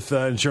on here with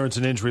insurance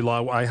and injury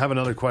law. I have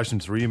another question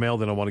through email,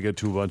 then I want to get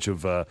to a bunch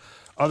of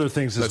other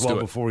things as well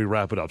before we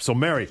wrap it up. So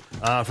Mary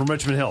from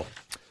Richmond Hill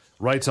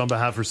writes on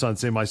behalf of her son,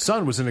 saying, my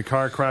son was in a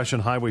car crash on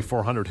Highway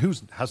 400. Who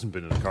hasn't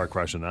been in a car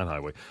crash on that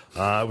highway?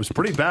 It was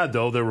pretty bad,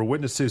 though. There were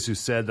witnesses who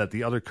said that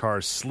the other car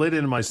slid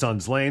into my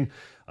son's lane,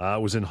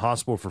 was in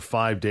hospital for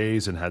 5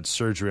 days and had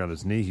surgery on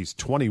his knee. He's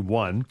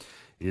 21.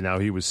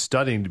 He was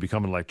studying to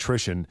become an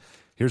electrician.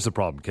 Here's the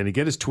problem. Can he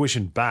get his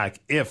tuition back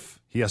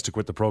if he has to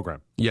quit the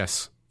program?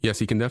 Yes,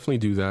 he can definitely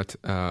do that.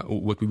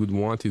 What we would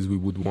want is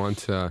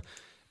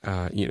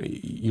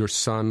your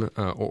son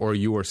or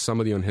you or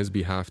somebody on his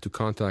behalf to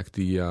contact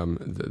the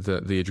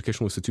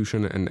educational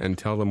institution and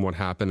tell them what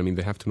happened. I mean,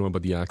 they have to know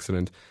about the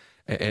accident.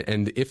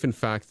 And if in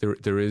fact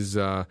there's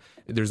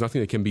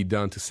nothing that can be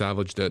done to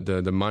salvage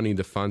the money,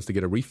 the funds to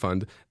get a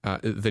refund,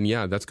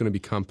 then that's going to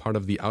become part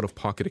of the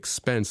out-of-pocket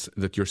expense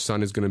that your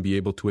son is going to be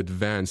able to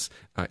advance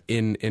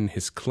in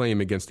his claim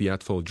against the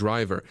at-fault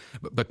driver.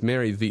 But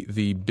Mary,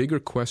 the bigger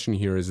question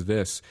here is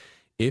this.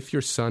 If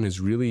your son is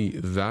really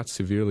that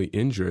severely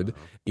injured,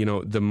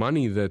 the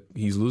money that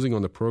he's losing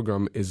on the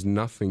program is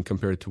nothing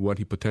compared to what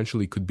he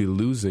potentially could be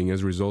losing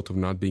as a result of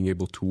not being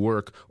able to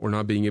work or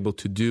not being able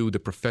to do the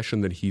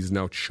profession that he's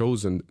now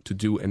chosen to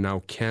do and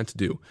now can't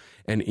do.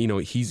 And,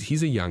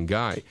 he's a young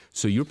guy,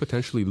 so you're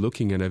potentially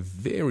looking at a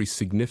very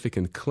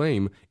significant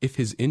claim if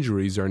his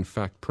injuries are in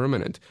fact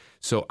permanent.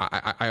 So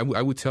I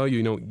would tell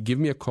you, give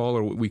me a call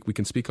or we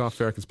can speak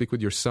off air. I can speak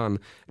with your son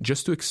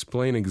just to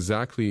explain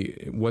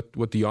exactly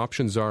what the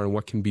options are and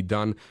what can be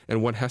done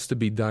and what has to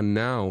be done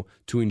now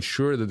to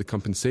ensure that the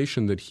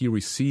compensation that he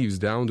receives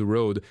down the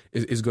road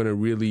is going to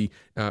really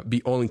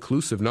be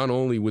all-inclusive, not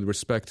only with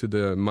respect to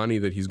the money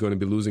that he's going to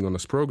be losing on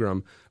this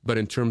program, but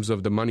in terms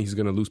of the money he's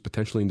going to lose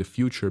potentially in the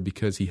future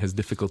because he has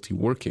difficulty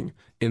working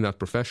in that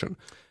profession.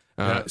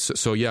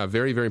 So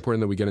very, very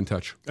important that we get in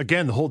touch.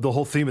 Again, the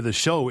whole theme of the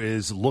show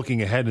is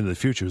looking ahead into the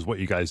future is what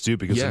you guys do,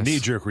 because the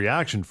knee-jerk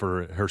reaction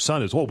for her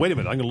son is, well, wait a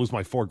minute, I'm going to lose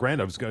my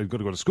 $4,000. I was going to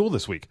go to school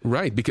this week.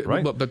 Right.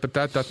 But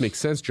that makes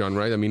sense, John,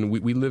 right? I mean,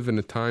 we live in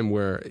a time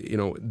where,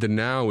 the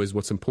now is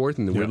what's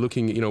important. And we're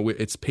looking,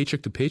 it's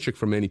paycheck to paycheck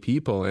for many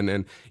people.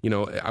 And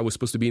I was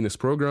supposed to be in this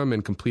program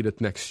and complete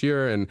it next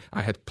year. And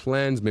I had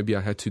plans. Maybe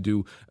I had to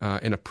do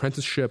an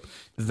apprenticeship.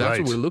 That's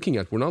what we're looking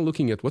at. We're not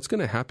looking at what's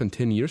going to happen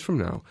 10 years from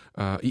now.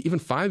 Even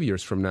 5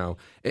 years from now.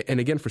 And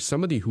again, for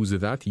somebody who's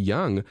that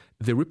young,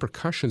 the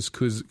repercussions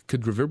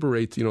could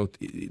reverberate,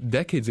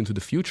 decades into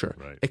the future.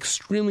 Right.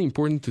 Extremely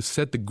important to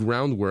set the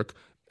groundwork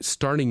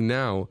starting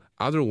now.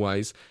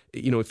 Otherwise,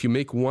 if you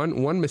make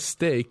one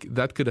mistake,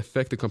 that could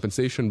affect the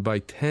compensation by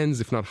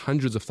tens, if not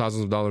hundreds of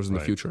thousands of dollars in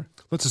the future.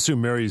 Let's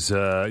assume Mary's,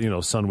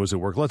 son was at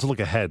work. Let's look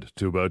ahead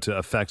to about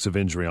effects of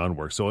injury on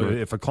work. So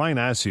if a client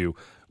asks you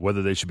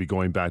whether they should be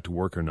going back to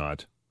work or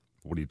not,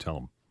 what do you tell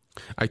them?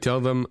 I tell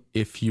them,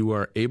 if you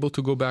are able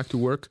to go back to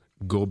work,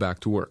 go back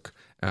to work.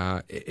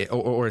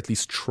 or at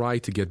least try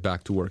to get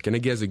back to work. And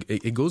again,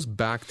 it goes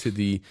back to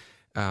the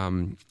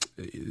to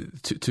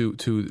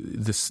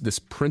this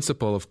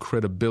principle of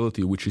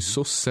credibility, which is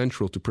so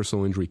central to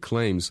personal injury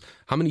claims.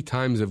 How many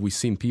times have we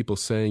seen people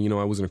saying,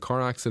 I was in a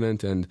car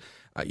accident and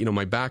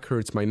my back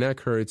hurts, my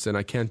neck hurts, and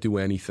I can't do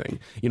anything.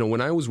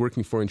 When I was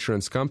working for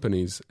insurance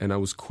companies and I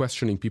was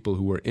questioning people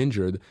who were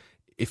injured,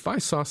 if I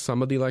saw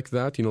somebody like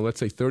that, let's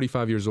say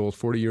 35 years old,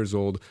 40 years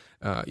old,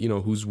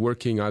 who's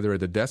working either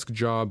at a desk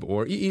job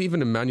or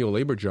even a manual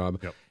labor job,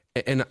 yep.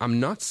 And I'm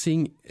not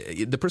seeing,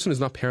 the person is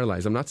not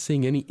paralyzed. I'm not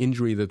seeing any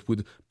injury that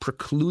would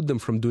preclude them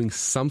from doing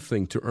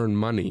something to earn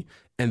money.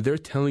 And they're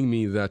telling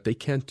me that they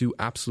can't do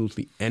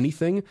absolutely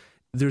anything.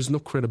 There's no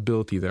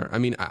credibility there. I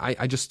mean,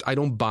 I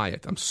don't buy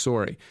it. I'm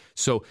sorry.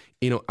 So,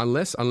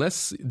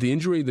 unless the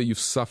injury that you've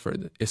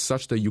suffered is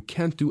such that you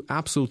can't do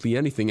absolutely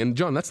anything. And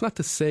John, that's not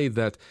to say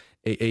that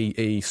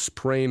a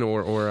sprain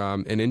or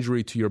an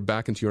injury to your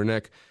back and to your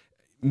neck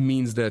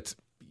means that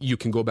you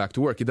can go back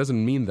to work. It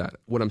doesn't mean that.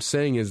 What I'm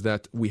saying is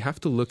that we have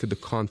to look at the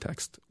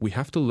context. We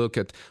have to look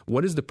at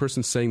what is the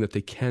person saying that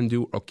they can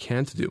do or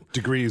can't do.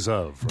 Degrees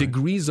of. Right?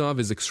 Degrees of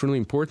is extremely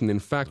important. In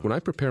fact, when I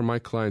prepare my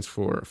clients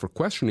for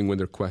questioning when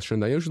they're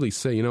questioned, I usually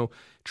say,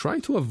 try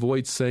to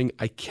avoid saying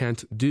I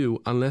can't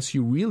do unless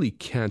you really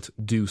can't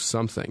do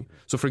something.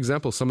 So for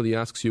example, somebody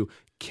asks you,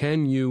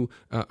 can you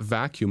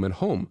vacuum at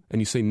home? And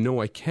you say, no,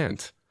 I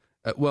can't.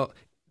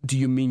 Do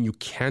you mean you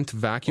can't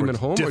vacuum at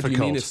home, difficult. Or do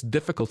you mean it's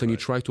difficult and you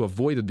try to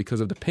avoid it because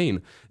of the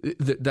pain?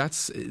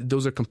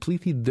 Those are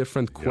completely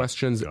different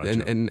questions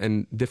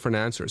and different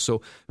answers.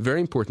 So very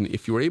important.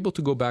 If you're able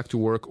to go back to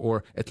work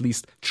or at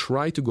least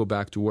try to go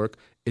back to work,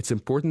 it's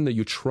important that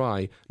you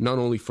try not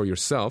only for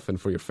yourself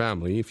and for your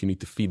family if you need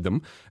to feed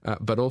them,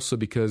 but also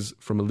because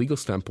from a legal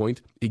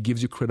standpoint, it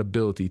gives you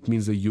credibility. It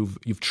means that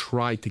you've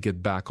tried to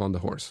get back on the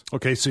horse.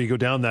 Okay, so you go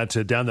down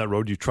that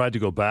road. You tried to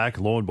go back.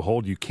 Lo and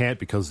behold, you can't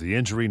because of the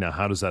injury. Now,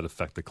 how does that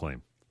affect the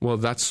claim? Well,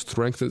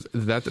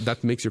 that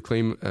makes your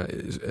claim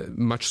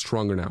much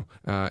stronger now.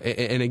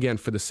 And again,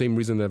 for the same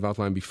reason that I've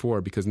outlined before,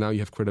 because now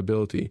you have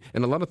credibility.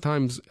 And a lot of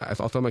times,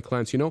 I'll tell my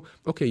clients,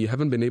 okay, you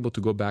haven't been able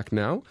to go back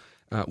now.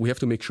 We have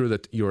to make sure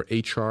that your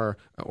HR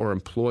or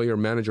employer,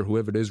 manager,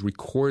 whoever it is,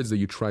 records that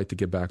you tried to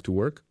get back to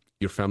work.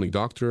 Your family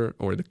doctor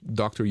or the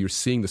doctor you're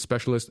seeing, the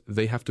specialist,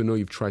 they have to know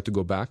you've tried to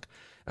go back.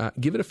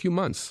 Give it a few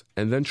months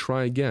and then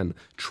try again.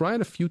 Try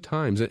it a few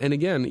times. And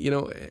again,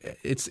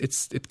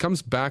 it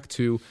comes back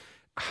to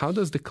how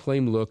does the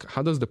claim look?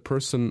 How does the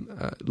person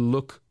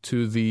look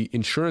to the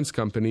insurance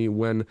company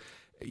when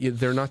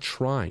they're not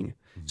trying?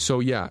 So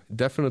yeah,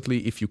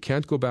 definitely if you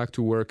can't go back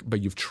to work,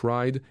 but you've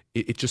tried,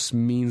 it just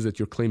means that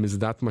your claim is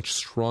that much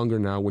stronger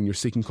now when you're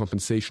seeking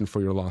compensation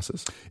for your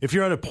losses. If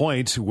you're at a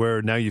point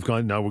where now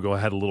we'll go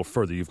ahead a little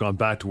further. You've gone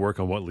back to work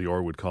on what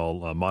Lior would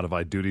call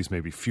modified duties,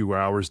 maybe fewer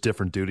hours,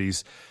 different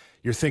duties.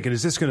 You're thinking,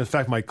 is this going to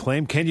affect my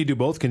claim? Can you do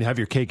both? Can you have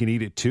your cake and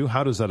eat it too?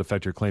 How does that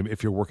affect your claim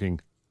if you're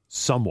working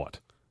somewhat?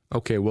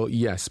 Okay, well,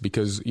 yes,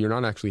 because you're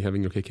not actually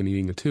having your cake and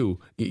eating it too.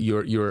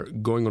 You're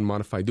going on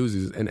modified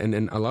duties,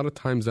 and a lot of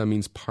times that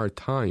means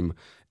part-time,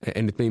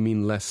 and it may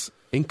mean less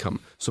income.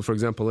 So, for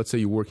example, let's say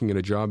you're working at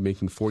a job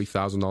making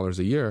 $40,000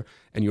 a year,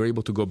 and you're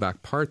able to go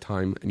back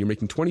part-time, and you're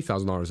making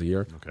 $20,000 a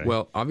year. Okay.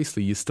 Well,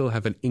 obviously, you still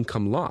have an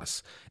income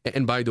loss.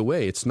 And by the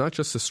way, it's not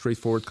just a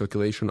straightforward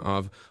calculation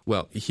of,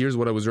 well, here's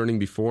what I was earning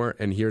before,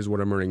 and here's what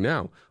I'm earning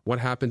now. What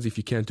happens if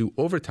you can't do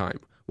overtime?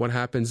 What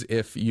happens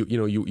if you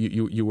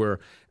were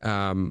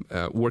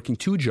working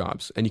two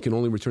jobs and you can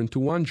only return to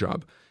one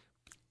job?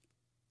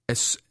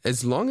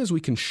 As long as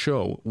we can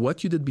show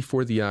what you did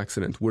before the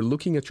accident, we're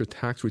looking at your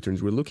tax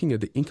returns, we're looking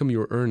at the income you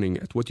were earning,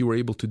 at what you were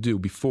able to do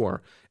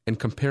before, and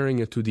comparing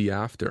it to the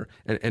after,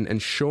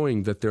 and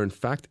showing that there in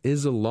fact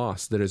is a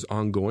loss that is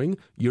ongoing,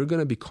 you're going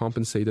to be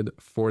compensated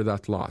for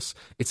that loss.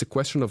 It's a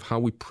question of how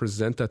we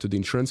present that to the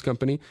insurance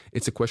company.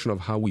 It's a question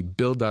of how we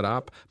build that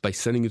up by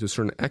sending you to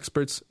certain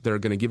experts that are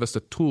going to give us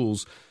the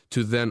tools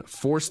to then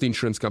force the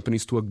insurance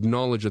companies to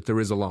acknowledge that there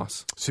is a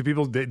loss. See,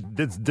 people,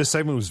 this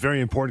segment was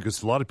very important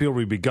because a lot of people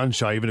would be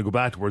gun-shy even to go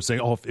back to work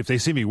saying, oh, if they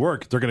see me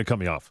work, they're going to cut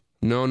me off.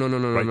 No.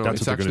 Right, no.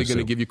 It's actually going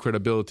to give you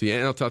credibility.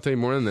 And I'll tell you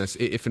more on this.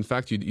 If in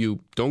fact you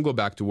don't go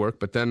back to work,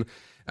 but then,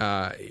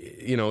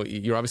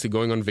 you're obviously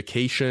going on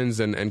vacations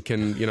and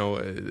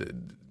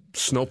can,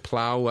 snow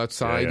plow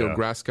outside or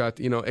grass cut,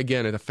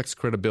 again, it affects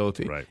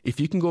credibility. Right. If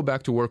you can go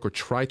back to work or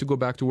try to go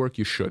back to work,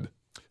 you should.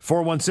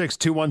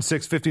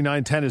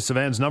 416-216-5910 is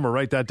Savann's number.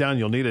 Write that down.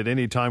 You'll need it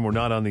anytime we're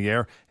not on the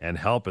air. And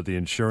help at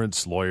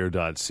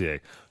theinsurancelawyer.ca.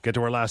 Get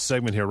to our last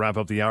segment here. Wrap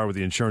up the hour with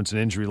the Insurance and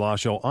Injury Law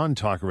Show on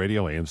Talk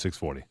Radio AM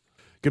 640.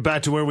 Get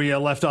back to where we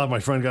left off. My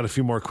friend got a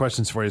few more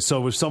questions for you.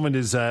 So if someone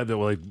is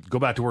go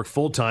back to work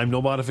full-time,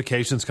 no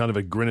modifications, kind of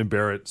a grin and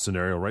bear it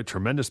scenario, right?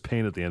 Tremendous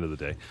pain at the end of the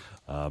day.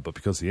 But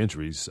because of the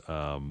injuries,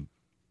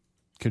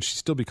 can she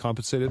still be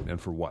compensated, and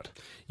for what?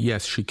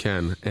 Yes, she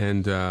can.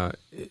 And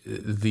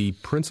the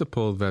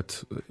principle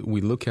that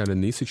we look at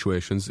in these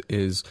situations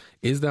is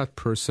that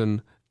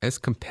person as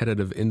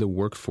competitive in the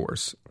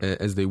workforce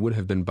as they would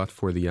have been but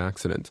for the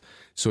accident.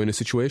 So in a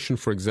situation,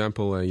 for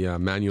example, a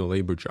manual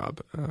labor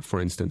job, for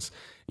instance,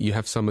 you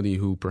have somebody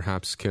who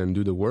perhaps can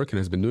do the work and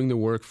has been doing the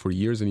work for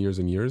years and years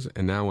and years,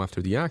 and now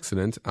after the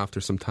accident, after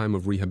some time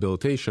of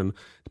rehabilitation,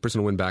 the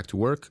person went back to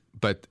work,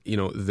 but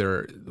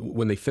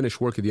when they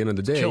finish work at the end of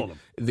the day,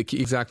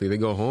 they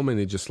go home and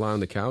they just lie on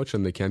the couch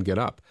and they can't get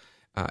up.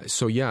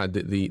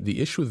 The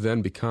issue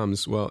then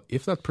becomes, well,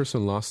 if that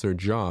person lost their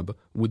job,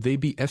 would they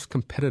be as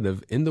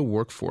competitive in the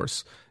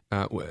workforce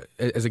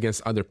as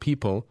against other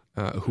people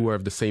who are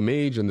of the same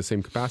age and the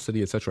same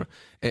capacity, etc.?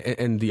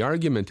 And the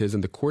argument is,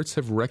 and the courts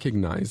have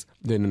recognized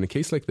that in a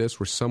case like this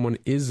where someone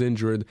is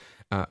injured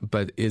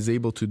but is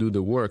able to do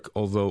the work,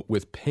 although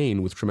with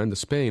pain, with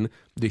tremendous pain,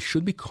 they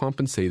should be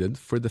compensated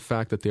for the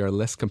fact that they are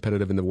less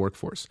competitive in the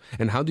workforce.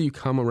 And how do you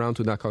come around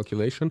to that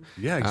calculation?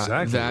 Yeah,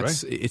 exactly.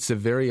 Right? It's a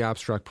very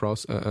abstract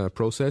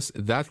process.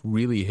 That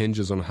really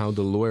hinges on how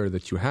the lawyer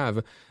that you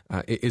have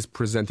is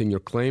presenting your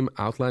claim,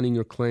 outlining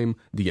your claim,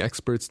 the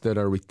experts that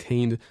are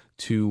retained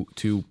to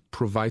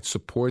provide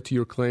support to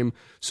your claim.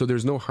 So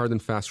there's no hard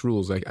and fast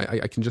rules.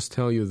 I can just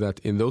tell you that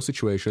in those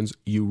situations,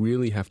 you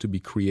really have to be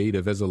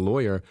creative as a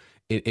lawyer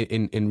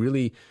in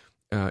really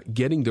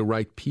getting the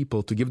right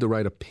people to give the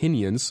right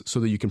opinions so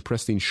that you can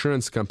press the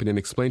insurance company and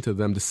explain to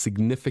them the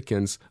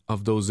significance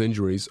of those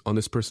injuries on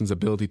this person's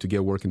ability to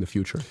get work in the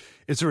future.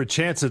 Is there a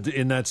chance that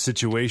in that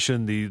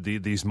situation,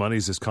 these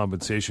monies, this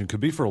compensation could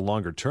be for a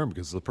longer term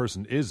because the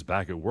person is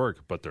back at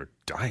work, but they're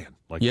dying?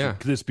 Like, yeah.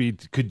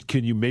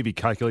 Can you maybe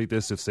calculate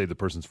this if, say, the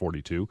person's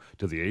 42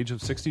 to the age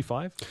of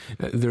 65?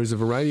 There's a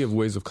variety of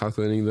ways of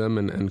calculating them,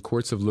 and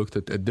courts have looked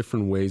at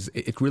different ways.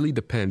 It really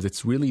depends.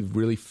 It's really,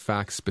 really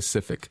fact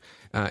specific.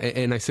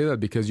 And I say that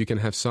because you can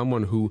have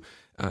someone who,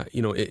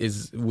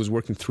 was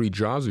working 3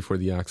 jobs before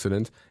the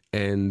accident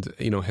and,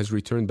 has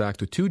returned back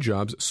to 2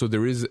 jobs. So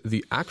there is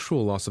the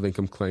actual loss of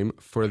income claim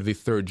for the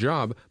 3rd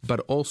job, but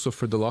also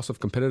for the loss of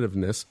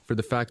competitiveness for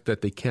the fact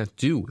that they can't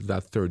do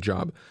that 3rd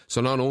job. So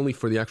not only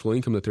for the actual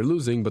income that they're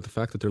losing, but the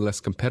fact that they're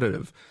less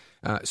competitive.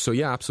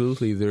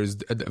 Absolutely. There's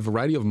a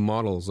variety of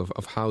models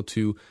of how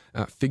to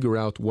figure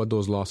out what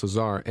those losses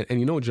are.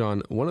 And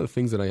John, one of the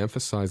things that I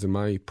emphasize in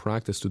my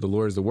practice to the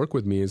lawyers that work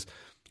with me is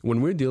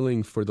when we're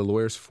dealing for the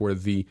lawyers for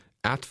the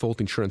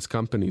at-fault insurance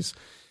companies,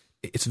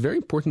 it's very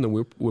important that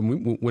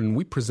when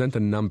we present a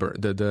number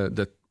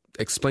that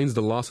explains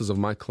the losses of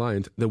my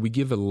client, that we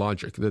give a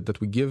logic,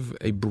 that we give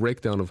a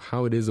breakdown of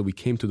how it is that we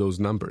came to those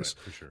numbers.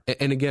 Right, for sure.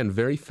 And again,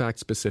 very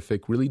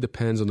fact-specific, really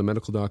depends on the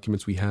medical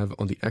documents we have,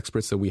 on the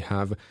experts that we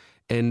have.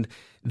 And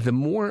the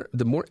more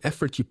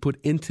effort you put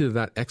into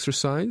that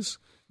exercise,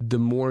 the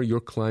more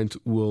your client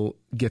will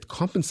get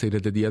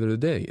compensated at the end of the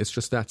day. It's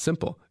just that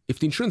simple. If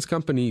the insurance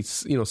company,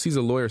 sees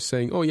a lawyer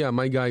saying, "Oh yeah,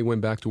 my guy went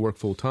back to work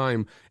full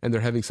time and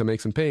they're having some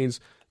aches and pains,"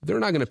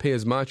 they're not going to pay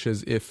as much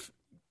as if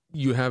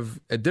you have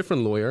a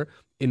different lawyer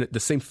in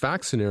the same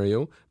fact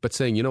scenario, but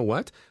saying, you know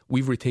what,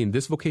 we've retained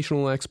this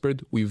vocational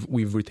expert,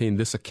 we've retained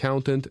this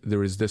accountant,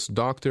 there is this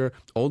doctor,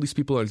 all these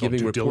people are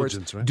giving reports,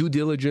 due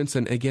diligence,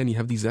 and again, you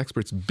have these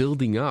experts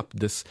building up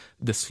this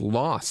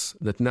loss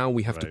that now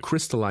we have to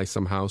crystallize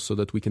somehow so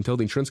that we can tell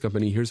the insurance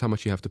company, here's how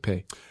much you have to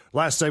pay.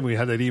 Last time we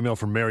had that email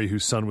from Mary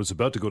whose son was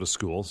about to go to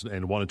school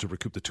and wanted to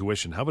recoup the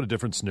tuition. How about a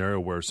different scenario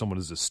where someone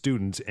is a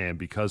student and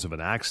because of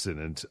an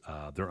accident,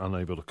 they're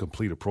unable to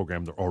complete a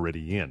program they're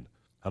already in?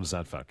 How does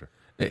that factor?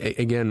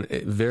 Again,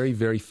 very,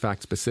 very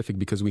fact-specific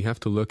because we have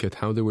to look at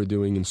how they were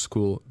doing in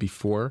school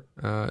before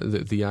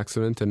the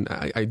accident. And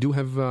I do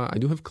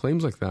have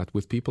claims like that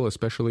with people,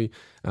 especially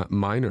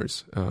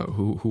minors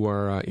who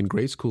are in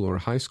grade school or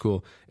high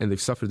school, and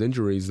they've suffered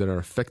injuries that are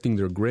affecting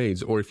their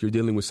grades. Or if you're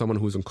dealing with someone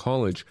who's in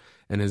college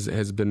and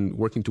has been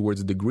working towards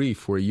a degree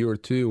for a year or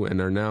two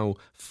and are now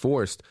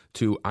forced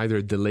to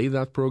either delay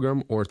that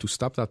program or to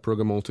stop that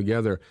program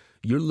altogether,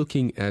 you're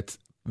looking at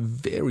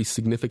very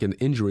significant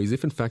injuries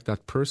if in fact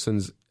that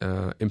person's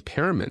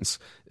impairments,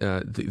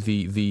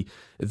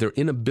 their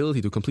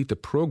inability to complete the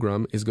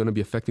program is going to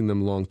be affecting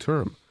them long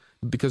term.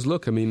 Because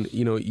look, I mean,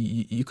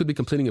 you could be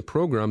completing a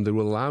program that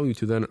will allow you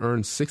to then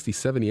earn $60,000,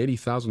 $70,000,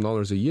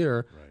 $80,000 a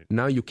year. Right.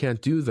 Now you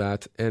can't do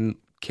that. And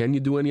can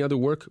you do any other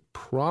work?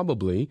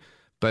 Probably.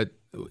 But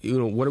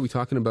what are we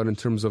talking about in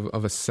terms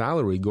of a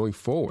salary going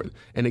forward?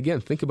 And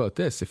again, think about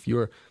this. If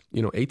you're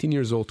 18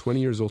 years old, 20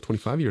 years old,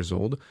 25 years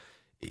old,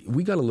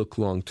 we got to look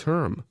long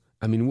term.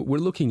 I mean, we're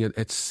looking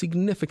at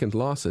significant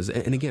losses.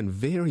 And again,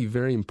 very,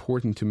 very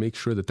important to make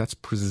sure that that's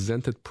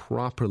presented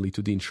properly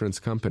to the insurance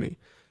company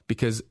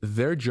because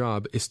their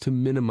job is to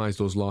minimize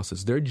those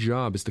losses. Their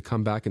job is to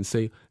come back and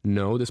say,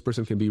 no, this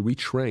person can be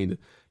retrained.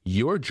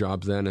 Your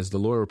job then as the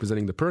lawyer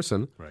representing the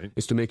person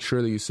is to make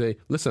sure that you say,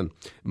 listen,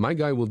 my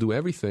guy will do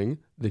everything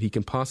that he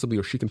can possibly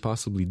or she can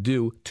possibly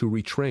do to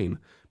retrain.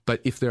 But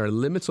if there are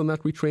limits on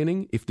that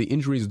retraining, if the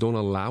injuries don't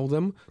allow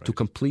them to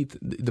complete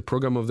the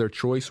program of their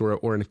choice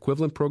or an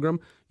equivalent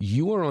program,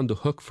 you are on the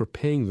hook for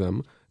paying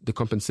them the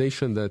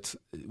compensation that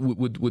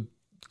would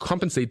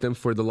compensate them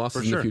for the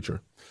losses in the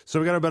future. So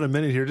we got about a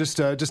minute here. Just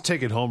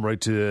take it home right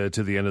to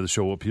the end of the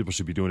show. What people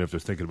should be doing if they're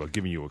thinking about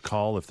giving you a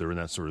call if they're in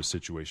that sort of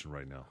situation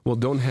right now. Well,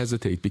 don't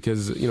hesitate,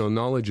 because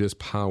knowledge is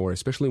power,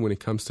 especially when it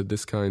comes to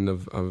this kind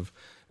of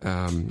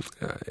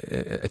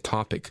a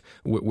topic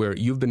where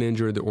you've been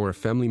injured, or a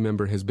family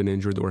member has been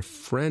injured, or a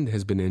friend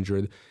has been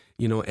injured.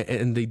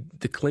 And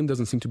the claim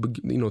doesn't seem to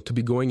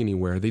be going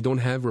anywhere. They don't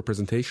have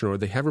representation, or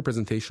they have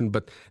representation,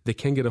 but they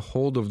can't get a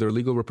hold of their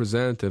legal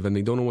representative, and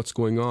they don't know what's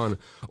going on.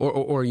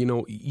 Or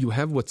you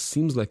have what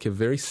seems like a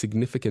very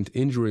significant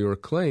injury or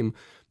claim,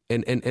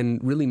 and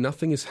really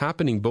nothing is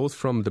happening, both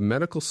from the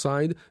medical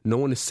side. No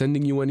one is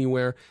sending you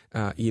anywhere.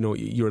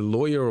 Your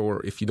lawyer,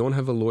 or if you don't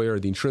have a lawyer,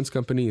 the insurance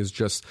company is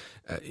just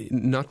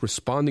not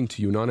responding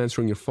to you, not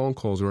answering your phone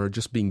calls, or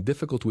just being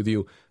difficult with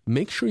you.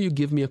 Make sure you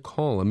give me a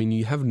call. I mean,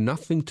 you have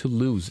nothing to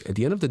lose. At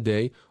the end of the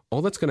day,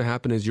 all that's going to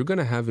happen is you're going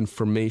to have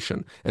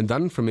information, and that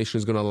information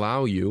is going to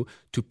allow you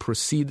to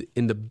proceed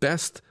in the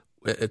best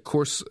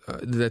course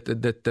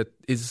that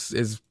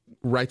is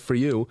right for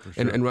you,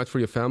 and right for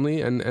your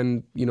family,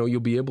 and you'll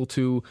be able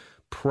to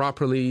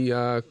properly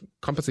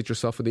compensate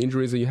yourself for the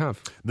injuries that you have.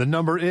 The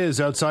number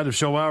is, outside of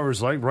show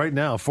hours, like right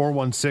now,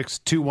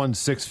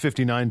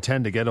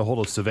 416-216-5910 to get a hold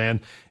of Sivan,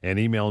 and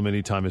email him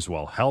anytime as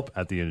well.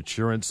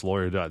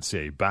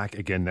 help@theinsurancelawyer.ca. Back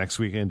again next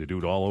weekend to do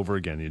it all over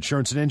again. The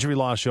Insurance and Injury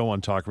Law Show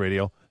on Talk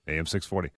Radio, AM 640.